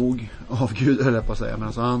man inte nog avguda eller på att säga. Men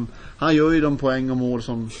alltså han gör ju de poäng och mål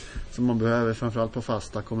som man behöver. Framförallt på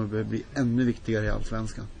fasta kommer bli ännu viktigare i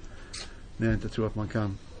Allsvenskan. Men jag inte tror att man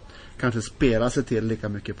kan kanske spela sig till lika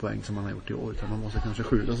mycket poäng som man har gjort i år. Utan man måste kanske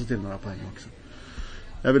skjuta sig till några poäng också.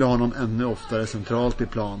 Jag vill ha någon ännu oftare centralt i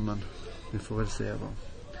plan. Men vi får väl se vad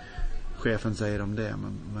chefen säger om det.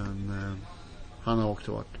 Men han har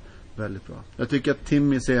också varit väldigt bra. Jag tycker att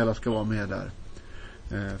Timisela ska vara med där.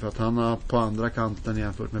 För att han har på andra kanten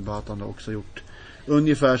jämfört med Batan också gjort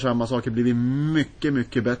ungefär samma saker. Blivit mycket,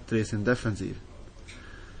 mycket bättre i sin defensiv.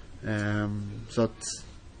 Så att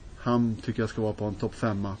han tycker jag ska vara på en topp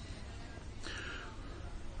 5.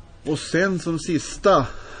 Och sen som sista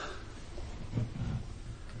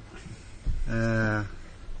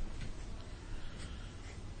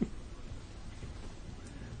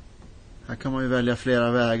här kan man ju välja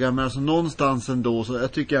flera vägar. Men alltså någonstans ändå så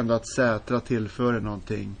jag tycker ändå att Sätra tillför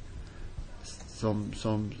någonting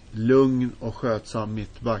som lugn och skötsam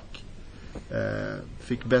mittback.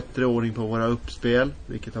 Fick bättre ordning på våra uppspel,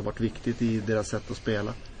 vilket har varit viktigt i deras sätt att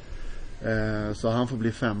spela. Så han får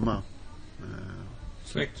bli 5.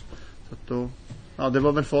 Snyggt. Så att då Ja, det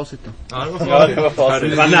var väl facit då. Ja, det var facit.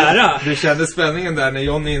 Det var nära. Du kände spänningen där när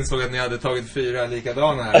Johnny insåg att ni hade tagit 4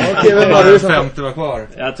 likadana här. Okej, men var det som... 50 var kvar.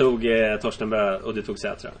 Jag tog Torstenbö och du tog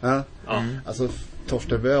Sätra. Ja. Ja. Alltså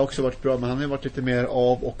Torstenbö har också varit bra, men han har ju varit lite mer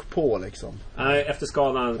av och på liksom. Nej, efter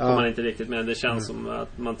skadan kom man inte riktigt med. Det känns som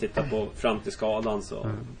att man tittar på fram till skadan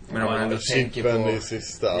så. Men om man ändå tänker på i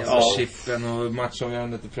sista. Alltså chippen och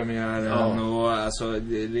matchavgörandet i premiären och alltså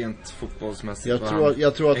rent fotbollsmässigt.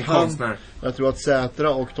 Jag tror att Sätra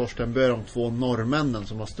och Torstenbö är de 2 norrmännen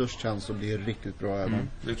som har störst chans att bli riktigt bra även.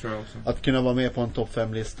 Det tror jag också. Att kunna vara med på en topp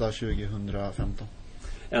 5-lista 2015.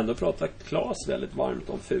 Ändå pratar Claes väldigt varmt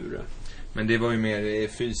om Fure. Men det var ju mer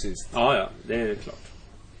fysiskt. Ja, det är klart.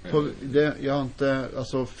 Jag har inte,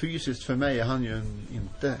 alltså fysiskt för mig är han ju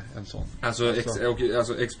inte en sån. Alltså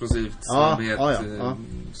explosivt snabbhet,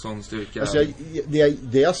 sån styrka. Alltså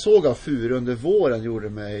det jag såg av Fure under våren gjorde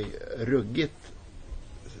mig ruggigt,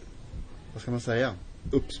 vad ska man säga,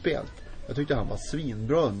 uppspelt. Jag tyckte han var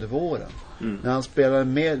svinbra under våren. När han spelade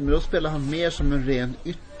mer, men då spelade han mer som en ren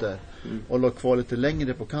ytter och låg kvar lite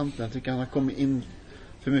längre på kanten. Jag tycker han har kommit in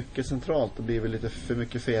för mycket centralt och blivit lite för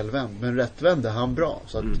mycket felvänd. Men rättvänd är han bra.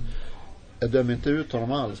 Så att jag dömer inte ut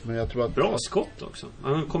honom alls. Men jag tror att... Bra skott också.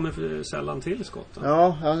 Han kommer för sällan till skotten.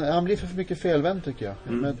 Ja, han blir för mycket felvänd tycker jag.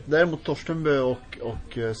 Men däremot Torstenbö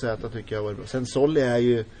och Zäta tycker jag var bra. Sen Solly är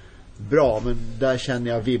ju bra, men där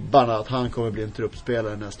känner jag vibbarna att han kommer bli en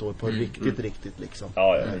truppspelare nästa år på riktigt liksom.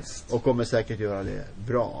 Ja, och kommer säkert göra det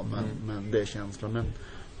bra, men det är känslan. Men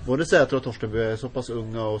både Zäta och Torstenbö är så pass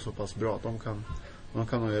unga och så pass bra att de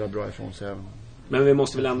kan nog göra bra ifrån sig även. Men vi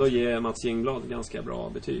måste väl ändå ge Mats Jingblad ganska bra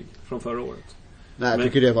betyg från förra året. Nej, jag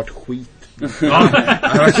tycker det har varit skit. Ja, det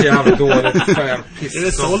har varit jävligt dåligt.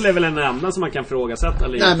 Det Sol är väl en enda som man kan frågasätta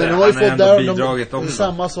lite. Nej, men de har ju fått där bidragit också.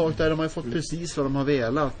 Samma sak där, de har ju fått precis vad de har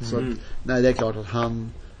velat. Så att, nej, det är klart att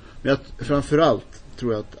han... Men framförallt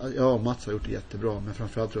tror jag att Mats har gjort det jättebra, men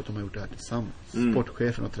framförallt tror jag att de har gjort det här tillsammans.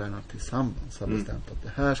 Sportchefen och tränaren tillsammans har bestämt att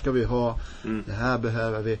det här ska vi ha, det här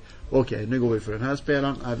behöver vi. Okej, nu går vi för den här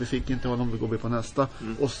spelaren. Nej, vi fick inte honom, då går vi på nästa.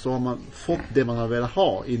 Och så har man fått det man har velat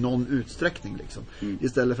ha i någon utsträckning liksom.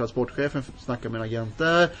 Istället för att sportchefen snackar med en agent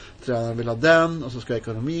där, tränaren vill ha den, och så ska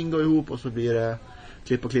ekonomin gå ihop och så blir det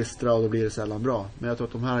klipp och klistra och då blir det sällan bra. Men jag tror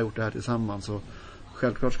att de här har gjort det här tillsammans, och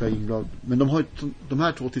självklart ska Ingblad, men de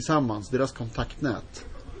här 2 tillsammans, deras kontaktnät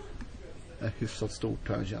är hyfsat stort,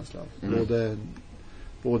 har jag en känsla av.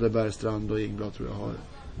 Både Bergstrand och Ingblad tror jag har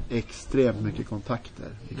extremt mycket kontakter,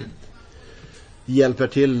 vilket hjälper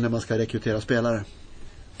till när man ska rekrytera spelare.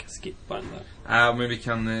 Skippa den där. Ja, men vi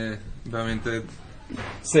kan behöver inte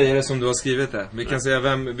säga det som du har skrivit det. Vi kan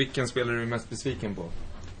säga vilken spelare du är mest besviken på.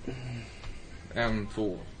 1,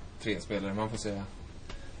 2, 3 spelare, man får säga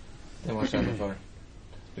det man känner för.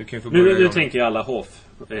 Du kan ju få börja. Nu tänker ju alla Hoff.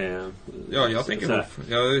 Ja, jag tänker Hoff.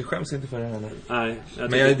 Jag skäms inte för det heller. Nej,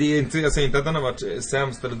 men jag säger inte att den har varit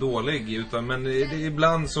sämst eller dålig, utan men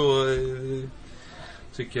ibland så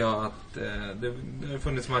tycker jag att det har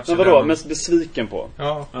funnits matcher. Men vadå, mest besviken på?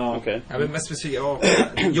 Ja. Okej. Ja, men mest besviken. Ja.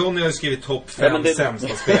 Johnny har ju skrivit topp 5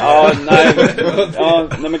 sämsta spelare.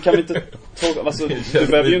 Nej, men kan vi inte alltså, du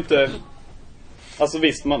behöver ju inte. Alltså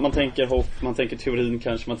visst, man tänker Hoff, man tänker teorin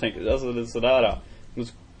kanske, man tänker alltså det sådär.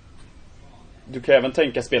 Du kan även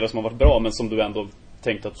tänka spelare som har varit bra, men som du ändå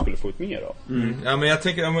tänkte att du skulle få ut mer av. Ja, men jag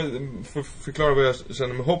tänker, för förklara vad jag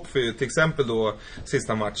känner med hopp för, till exempel då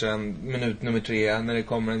sista matchen, minut nummer 3, när det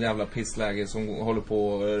kommer en jävla pissläge som håller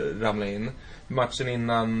på att ramla in. Matchen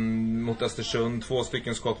innan mot Östersund, 2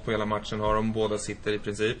 stycken skott på hela matchen har de, båda sitter i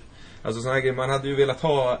princip. Alltså såna här grejer, man hade ju velat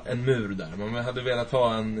ha en mur där. Man hade velat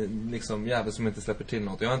ha en liksom jävel som inte släpper till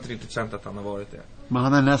något. Jag har inte riktigt känt att han har varit det. Men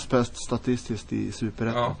han är näst bäst statistiskt i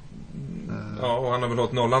Superettan. Ja, och han har väl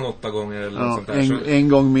hållit nollan 8 gånger eller något sånt där. En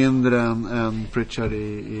gång mindre än Pritchard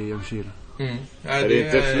i Ljungskile. Ja, det är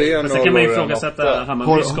inte fler. Så kan man ju ifrågasätta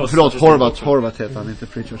Horvath heter han, inte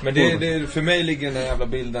Pritchard. Men det för mig ligger den jävla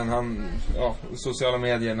bilden, sociala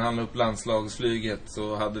medier, när han la upp landslagsflyget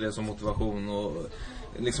så hade det som motivation, och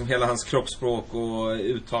liksom hela hans kroppsspråk och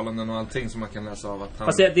uttalanden och allting som man kan läsa av att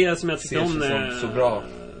han det som jag tyckte om så bra.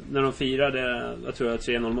 När de firade, jag tror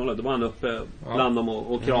 3-0 målet, då var han uppe bland dem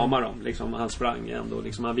och kramade dem liksom. Han sprang ändå,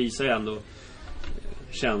 liksom, han visar ju ändå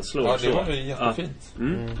känslor. Ja, det var ju jättefint.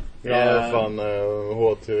 Ja, fan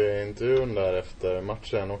HT-intervjun där efter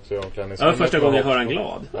matchen också. Ja, första gången jag hör han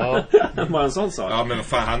glad. Ja. Bara en sån sak. Ja, men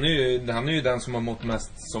fan, han är ju den som har mått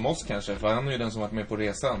mest som oss kanske. För han är ju den som varit med på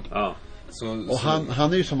resan. Ja. Och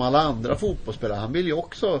han är ju som alla andra fotbollsspelare. Han vill ju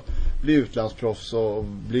också bli utlandsproffs och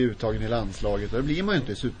bli uttagen i landslaget. Och det blir man ju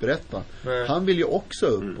inte i Superettan. Han vill ju också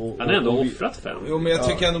upp. Han är ändå offrat 5. Jo, men jag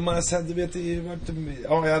tycker ändå man har sett,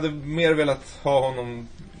 jag hade mer velat ha honom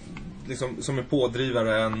liksom, som en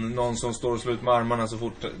pådrivare än någon som står och slår ut med armarna så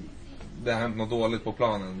fort det har hänt något dåligt på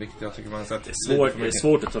planen. Vilket jag tycker man har sett. Det är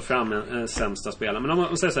svårt att ta fram en sämsta spelare. Men om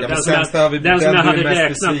man säger så här, den som jag hade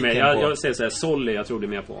räknat med, jag säger så här, Solly, jag trodde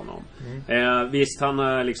mer på honom. Visst, han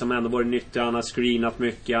har liksom ändå varit nyttig. Han har screenat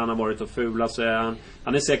mycket, han har varit och fulat. Så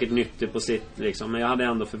han är säkert nyttig på sitt liksom, men jag hade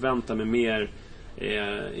ändå förväntat mig mer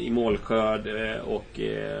i målskörd och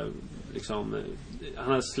liksom,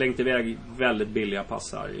 han har slängt iväg väldigt billiga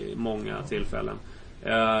passar i många tillfällen.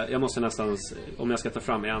 Jag måste nästan, om jag ska ta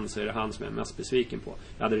fram en, så är det han som jag är mest besviken på.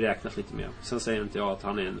 Jag hade räknat lite mer. Sen säger inte jag att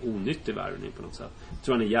han är en onyttig värvning på något sätt. Jag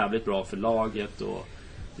tror han är jävligt bra för laget och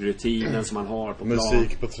rutinen som han har på plan.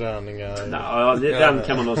 Musik på träningar. Ja, den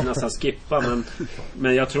kan man nog nästan skippa,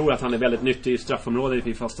 men jag tror att han är väldigt nyttig i straffområdet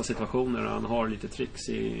i fasta situationer och han har lite tricks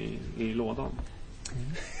i lådan.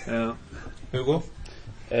 Hugo?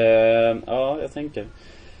 Ja, jag tänker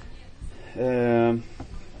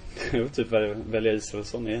jag vill typ välja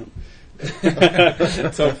Israelsson igen.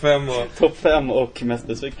 Topp 5 och mest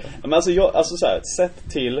besviken. Men alltså så här, sett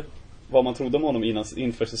till vad man trodde om honom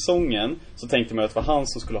inför säsongen, så tänkte man att det var han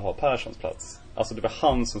som skulle ha Perssons plats. Alltså det var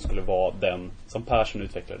han som skulle vara den som Persson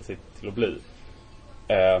utvecklade sig till att bli.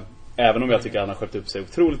 Även om jag tycker att han har skött upp sig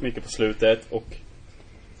otroligt mycket på slutet och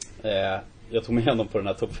jag tog med honom på den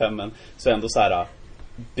här topp 5, så ändå så här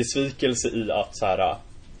besvikelse i att så här,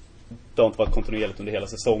 det har inte varit kontinuerligt under hela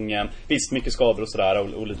säsongen. Visst, mycket skador och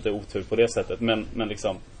sådär och lite otur på det sättet, men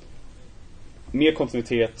liksom mer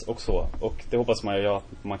kontinuitet och så. Och det hoppas man ju att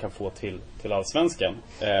man kan få till Allsvenskan.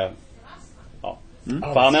 Ja.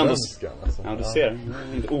 För han ändå, alltså. Ja, du ser,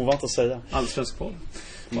 ovant att säga. Allsvensk podd.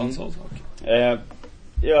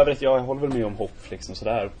 I övrigt, jag håller väl med om hopp liksom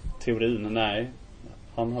sådär. Teorin, nej.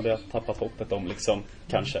 Han hade tappat hoppet om liksom,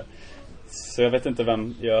 kanske. Så jag vet inte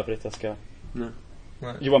vem i övrigt jag ska... Nej.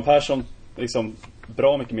 Johan Persson liksom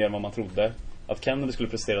bra mycket mer än vad man trodde. Att Kennedy skulle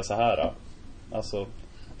prestera så här, alltså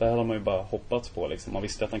det hade man ju bara hoppats på liksom. Man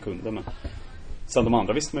visste att han kunde, men sen de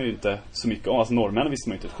andra visste man ju inte så mycket om. Alltså norrmännen visste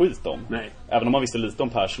man ju inte ett skit om. Nej. Även om man visste lite om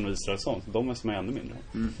Persson och Israelsson, så de visste man ju ännu mindre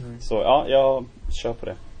om. Så ja, jag kör på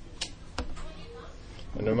det.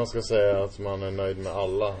 Men nu man ska säga att man är nöjd med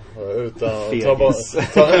alla. Utan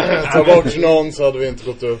ta bort någon så hade vi inte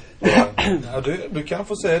gått upp. Ja, du kan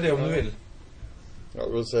få säga det om du vill. Ja,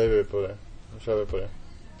 då säger vi på det. Då kör vi på det.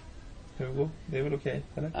 Hugo, det är väl okej,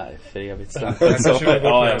 eller? Nej, för evigt Han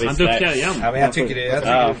dukar igen. Ja, men jag tycker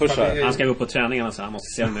det. Han ska gå på träningarna så han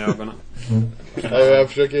måste se dem i ögonen. Jag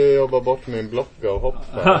försöker jobba bort min block av hopp.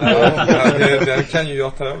 Det kan ju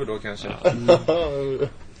jag ta över då kanske.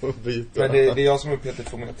 Men det är jag som är Peter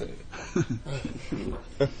 2 meter.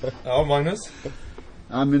 Ja, Magnus?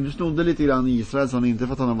 Ja, men du snodde lite grann Israelsson, inte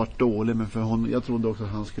för att han har varit dålig, men för honom, jag trodde också att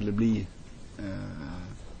han skulle bli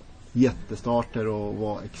jättestarter och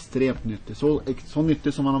var extremt nyttig. Så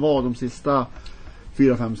nyttig som han har varit de sista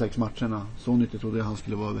 4, 5, 6 matcherna. Så nyttig trodde jag han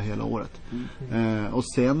skulle vara över hela året. Och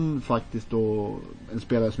sen faktiskt då en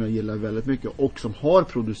spelare som jag gillar väldigt mycket och som har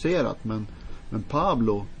producerat, men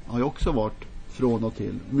Pablo har ju också varit från och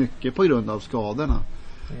till, mycket på grund av skadorna.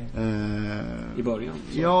 I början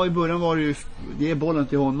så. Ja, i början var det ju ge bollen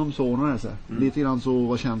till honom, så ordnade det sig. Lite grann så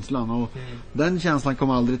var känslan, och den känslan kom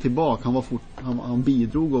aldrig tillbaka. Han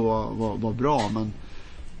bidrog och var bra, men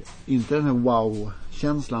inte den här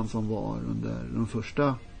wow-känslan som var under de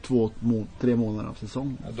första 2-3 månader av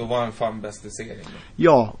säsongen. Ja, då var han fan bäst i serien.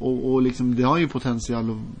 Ja, och liksom, det har ju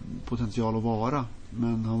potential att vara,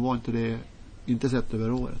 men han var inte sett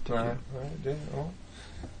över året. Nej, det, ja.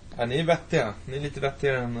 Ja, ni är vettiga. Ni är lite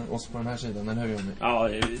vettigare än oss på den här sidan, eller hur gör ni? Ja,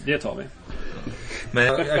 det tar vi. Men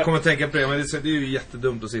jag kommer att tänka på det, men det är ju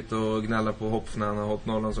jättedumt att sitta och gnälla på Hopp när han har hållit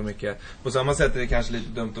nollan så mycket. På samma sätt är det kanske lite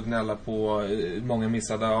dumt att gnälla på många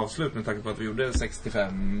missade avslut med tanke på att vi gjorde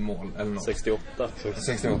 65 mål eller något. 68.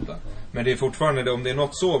 Men det är fortfarande, om det är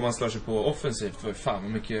något så man slår sig på offensivt, för fan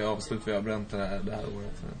vad mycket avslut vi har bränt det här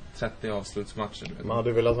året. 30 avslutsmatcher. Man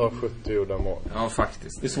hade velat ha 70 gjorda mål. Ja,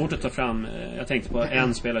 faktiskt. Det är svårt att ta fram. Jag tänkte på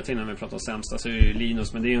en spelare till när vi pratar om sämsta, så är det ju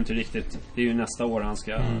Linus, men det är ju inte riktigt, det är ju nästa år han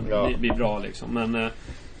ska bli bra liksom. Men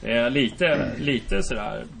lite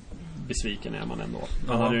sådär besviken är man ändå.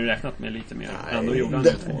 Han hade ju räknat med lite mer. Ändå gjorde han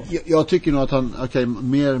 2. Jag tycker nog att han,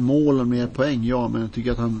 mer mål och mer poäng, ja, men jag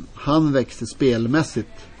tycker att han växte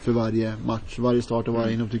spelmässigt för varje match, varje start och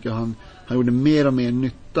varje inhopp. Tycker han gjorde mer och mer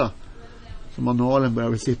nytta Så manualen börjar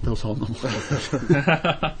väl sitta hos honom.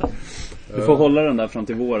 Du får hålla den där fram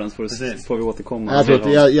till våren så får vi återkomma.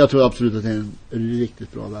 Jag tror absolut att det är en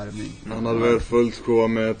riktigt bra värvning. Han hade väl fullt sjå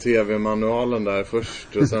med tv-manualen där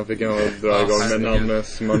först och sen fick han dra igång med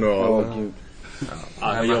Nannes manual.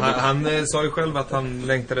 Han sa ju själv att han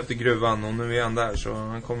längtade efter gruvan och nu är han där så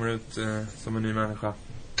han kommer ut som en ny människa.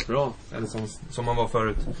 Bra. Eller som han var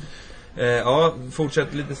förut. Ja,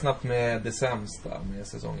 fortsätt lite snabbt med det sämsta med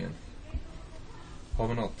säsongen. Har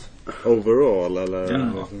vi något? Overall eller?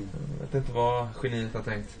 Ja. Jag vet inte vad geniet har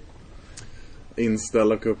tänkt.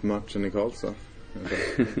 Inställa cupmatchen i Karlstad.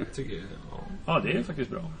 Tycker jag, ja, det är faktiskt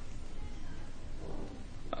bra.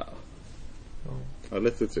 Ja,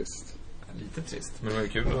 lite trist. Lite trist, men det var ju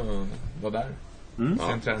kul att vara där.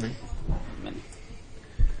 Sen träning.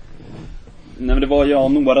 Nej, men det var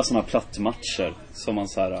några sådana plattmatcher som man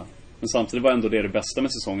så här. Men samtidigt var ändå det bästa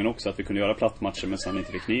med säsongen också, att vi kunde göra plattmatcher men sen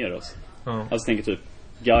inte fick ner oss. Alltså tänker typ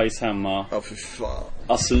Gais hemma, för fan.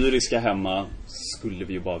 Assyriska hemma skulle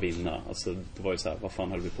vi ju bara vinna. Alltså det var ju så här, vad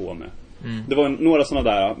fan höll vi på med? Det var några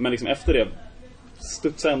sådana där, men liksom efter det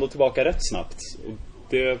studsade ändå tillbaka rätt snabbt. Och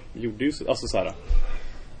det gjorde ju alltså så här.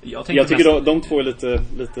 Jag tycker de två är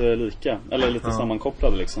lite lika. Eller lite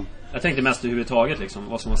sammankopplade liksom. Jag tänkte mest överhuvudtaget liksom,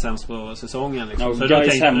 vad som var sämst på säsongen liksom. Ja,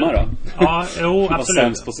 Gais hemma då? Ja, jo, absolut. Var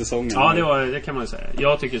sämst på säsongen. Ja, det kan man ju säga.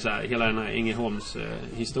 Jag tycker så här, hela den här Ängelholms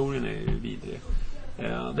historien är ju vidrig.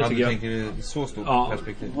 Det tycker jag tänker så stort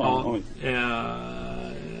perspektiv. Ja,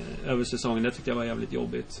 över säsongen, det tyckte jag var jävligt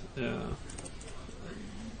jobbigt.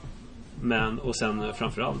 Men, och sen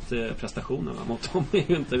framförallt prestationerna mot dem är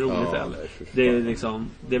ju inte roligt heller. Det är liksom,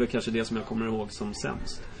 det är väl kanske det som jag kommer ihåg som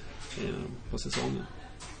sämst på säsongen.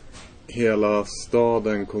 Hela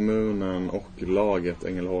staden, kommunen och laget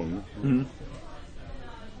Ängelholm.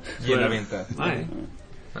 Gillar vi inte. Nej.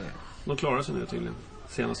 De klarar sig nu tydligen.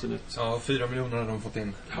 Senaste nytt. Ja, 4 miljoner har de fått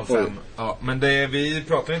in av 5. Ja, men vi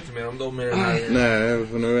pratar inte mer om dem i den här. Nej,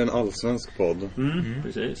 för nu är det en allsvensk podd.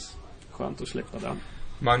 Precis. Skönt att släppa den.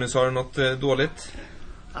 Magnus, har du något dåligt?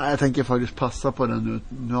 Nej, jag tänker faktiskt passa på den nu.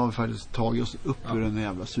 Nu har vi faktiskt tagit oss upp ur den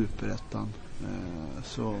jävla superettan.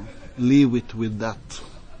 Så leave it with that.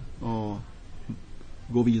 Och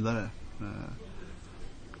gå vidare.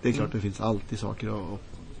 Det är klart det finns alltid saker att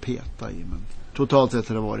peta i, men totalt sett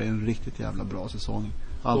har det varit en riktigt jävla bra säsong.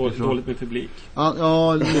 Dåligt med publik.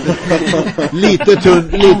 Ja,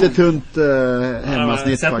 lite tunt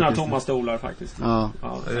hemmasnitt sett några faktiskt. tomma stolar faktiskt.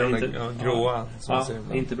 Gråa.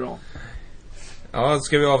 Inte bra. Ja,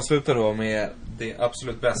 ska vi avsluta då med det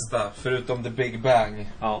absolut bästa, förutom The Big Bang.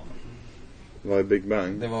 Ja. Vad är Big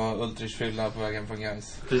Bang? Det var Ultrichfylla på vägen från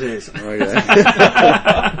Gais. Precis.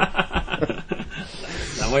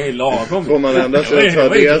 var ju lagom. Får man ändå ta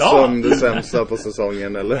det som det sämsta på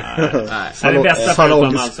säsongen, eller? Nej. Det är det bästa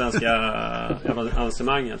förutom allsvenska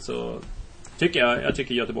avancemanget, så jag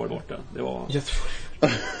tycker Göteborg borta. Det var Göteborg.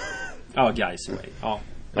 Ja, guys away. Ja.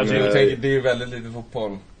 Det är ju väldigt lite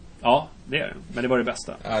fotboll. Ja, det är det. Men det var det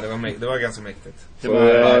bästa. Ja, det var ganska mäktigt.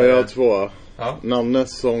 Jag har två. Ja.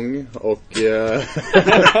 Nannes sång och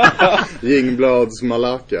Jingblads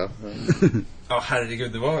Malaka. Ja,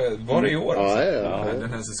 herregud, det var det i år. Ja. Den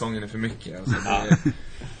här säsongen är för mycket. Alltså,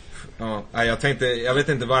 jag vet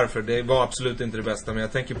inte varför. Det var absolut inte det bästa. Men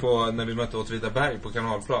jag tänker på när vi mötte Åtvidaberg på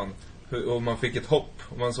Kanalplan. Och man fick ett hopp.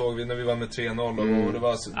 Och man såg när vi var med 3-0. Och det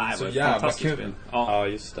var så jävla kul. Ja,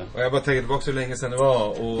 just det. Och jag bara tänker tillbaka hur länge sedan det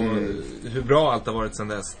var. Och hur bra allt har varit sedan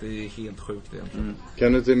dess. Det är helt sjukt egentligen.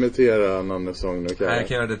 Kan du inte imitera Nannes sång nu? Nej, jag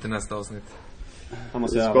kan göra det till nästa avsnitt.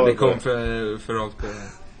 Det kom för rakt på.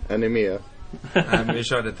 Är ni med? Nej, men vi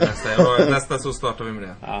kör det till nästa. Nästa så startar vi med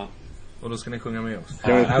det. Ja. Och då ska ni sjunga med också.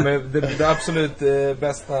 Ja, men det absolut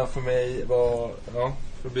bästa för mig var,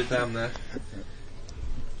 för att byta ämne.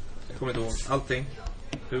 Jag kommer inte ihåg allting.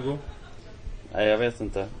 Hugo? Nej, jag vet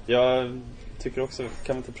inte. Jag tycker också,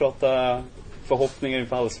 kan vi inte prata förhoppningar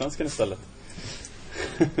inför allsvenskan istället?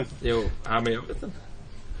 Jo, men jag vet inte.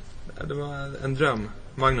 Det var en dröm.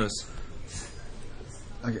 Magnus?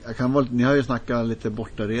 Jag kan vara, ni har ju snackat lite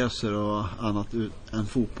bortaresor och annat än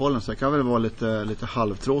fotbollen, så jag kan väl vara lite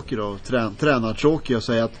halvtråkig och tränartråkig och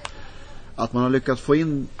säga att man har lyckats få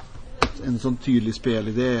in en sån tydlig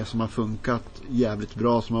spelidé som har funkat jävligt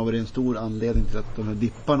bra, som har varit en stor anledning till att de här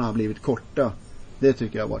dipparna har blivit korta. Det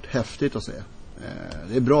tycker jag har varit häftigt att se.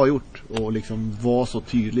 Det är bra gjort och liksom vara så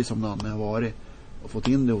tydlig som Nanne har varit och fått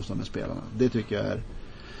in det hos de här spelarna. Det tycker jag är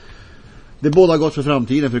det båda gott för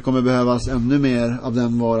framtiden, för det kommer behövas ännu mer av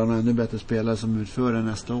den varan och ännu bättre spelare som utför det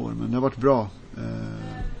nästa år. Men det har varit bra.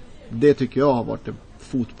 Det tycker jag har varit det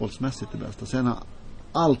fotbollsmässigt det bästa. Sen har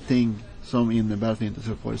allting som innebär att vi inte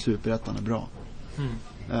ska få i superettan är bra.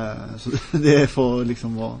 Så det får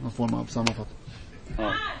liksom vara någon form av sammanfattning.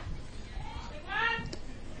 Ja.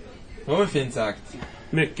 Det var väl fint sagt.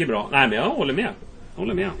 Mycket bra. Nej, men jag håller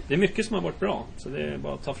med. Det är mycket som har varit bra. Så det är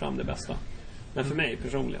bara att ta fram det bästa. Men för mig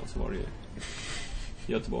personligen så var det ju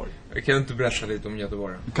Göteborg. Jag kan inte berätta lite om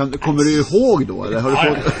Göteborg. Kommer du ihåg då? Eller har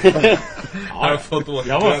du fått...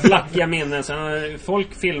 Jag var flackiga minnen. Sen,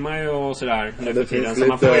 folk filmar ju och sådär. Det finns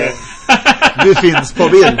lite... Du finns på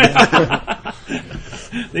bild.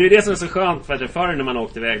 Det är ju det som är så skönt. För att förr när man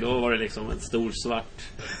åkte iväg, då var det liksom en stor svart...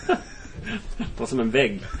 Det var som en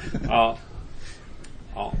vägg. Ja.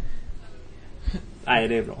 Nej,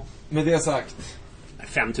 det är bra. Med det sagt,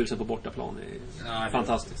 5000 på bortaplan är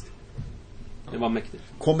fantastiskt. Det var mäktigt.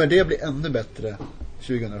 Kommer det bli ännu bättre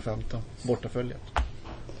 2015? Bortaföljet?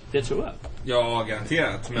 Det tror jag. Ja,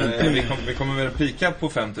 garanterat. Men vi kommer väl pika på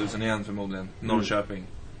 5000 igen förmodligen. Norrköping.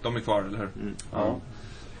 De är kvar, eller hur?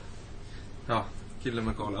 Ja, killen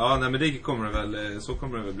med Karl. Ja, nej, men det kommer det väl. Så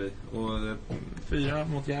kommer det väl bli. Och 4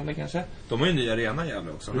 mot Gävle kanske. De har ju en ny arena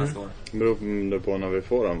Gävle också nästa år. Beror på när vi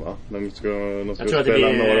får den, va? De ska spela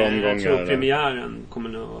några omgångar. Jag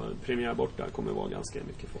tror premiär borta kommer vara ganska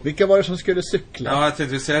mycket folk. Vilka var det som skulle cykla? Ja, jag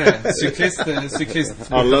tänkte säga det. Cyklist.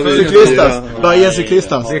 Varje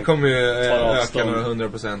cyklistas. Det kommer ju öka några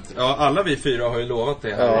 100%. Ja, alla vi 4 har ju lovat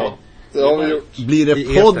det här. Ja. Det har vi gjort. Blir det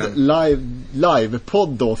live-podd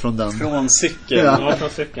då från den? Från cykeln. Ja, från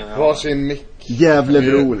cykeln. Ja. Varsin mick.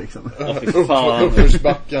 Gävlebro liksom.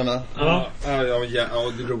 Uppförsbackarna. Ja, det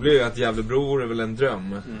roliga är ju att Gävlebro är väl en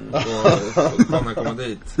dröm. Och kunna komma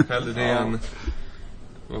dit. Hellre det än...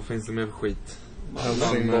 Vad finns det mer för skit?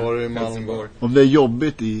 Helsingborg. Om det är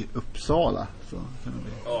jobbigt i Uppsala så kan det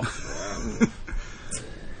bli.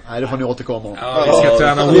 Nej, det får ni återkomma om. Ja, vi ska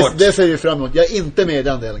träna hårt. Det ser vi fram emot. Jag är inte med i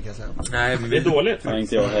den delen, kan jag säga. Nej, men det är dåligt. Nej,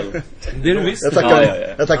 inte jag heller. Det är du visst.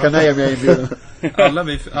 Jag tackar nej om jag är inbjuden.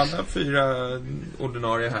 Alla 4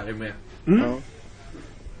 ordinarie här är med.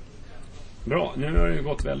 Bra, nu har det ju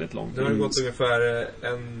gått väldigt långt. Nu har det gått ungefär 1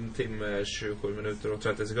 timme, 27 minuter och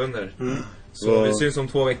 30 sekunder. Så vi syns om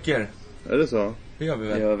 2 veckor. Är det så? Det gör vi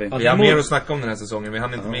väl. Vi har mer att snacka om den här säsongen. Vi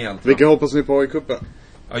hann inte med allt. Vilka hoppas ni på i kuppen?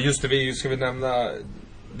 Ja, just det. Ska vi nämna...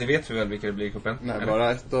 Det vet vi väl vilka det blir i kuppen? Nej,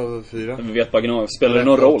 bara 1 av 4. Vi vet bara Gnaget. Spelar det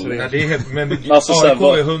någon roll? Nej, det är helt... Men alltså, AIK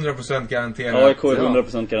är 100% garanterat. AIK är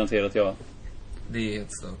 100% garanterat, ja. Det är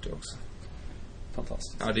helt stört också.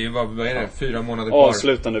 Fantastiskt. Ja, det är ju vad är det? 4 månader kvar.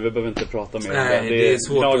 Avslutande, vi behöver inte prata mer. Nej, det är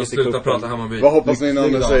svårt att sluta prata Hammarby. Vad hoppas ni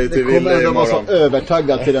när säger till Ville imorgon? Det kommer ändå vara så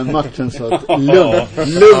övertaggad till den matchen så att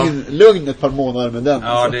lugn ett par månader med den.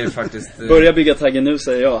 Ja, det är faktiskt... Börja bygga taggen nu,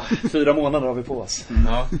 säger jag. 4 månader har vi på oss.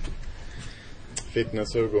 Ja.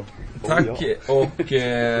 Fitness-Hugo. Tack och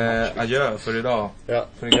adjö för idag. Ja.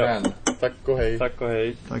 För ikväll. Tack och hej. Tack och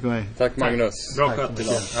hej. Tack och hej. Tack Magnus. Bra skött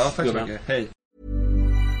idag. Ja, tack så mycket. Hej.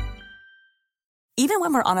 Even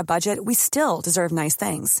when we're on a budget, we still deserve nice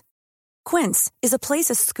things. Quince is a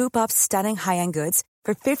place to scoop up stunning high-end goods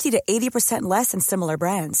for 50 to 80% less than similar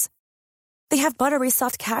brands. They have buttery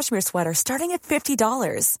soft cashmere sweaters starting at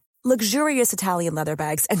 $50, luxurious Italian leather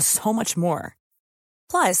bags, and so much more.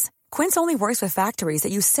 Plus, Quince only works with factories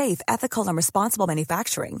that use safe, ethical, and responsible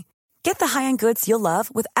manufacturing. Get the high-end goods you'll love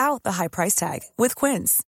without the high price tag with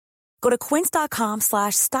Quince. Go to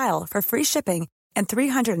quince.com/style for free shipping and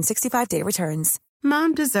 365-day returns.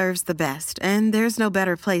 Mom deserves the best, and there's no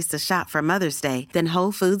better place to shop for Mother's Day than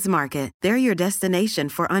Whole Foods Market. They're your destination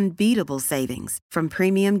for unbeatable savings, from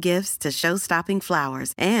premium gifts to show-stopping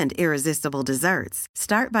flowers and irresistible desserts.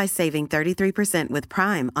 Start by saving 33% with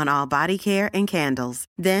Prime on all body care and candles.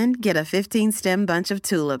 Then get a 15-stem bunch of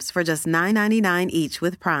tulips for just $9.99 each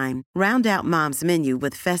with Prime. Round out Mom's menu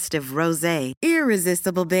with festive rosé,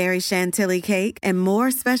 irresistible berry chantilly cake, and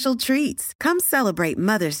more special treats. Come celebrate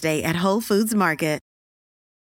Mother's Day at Whole Foods Market.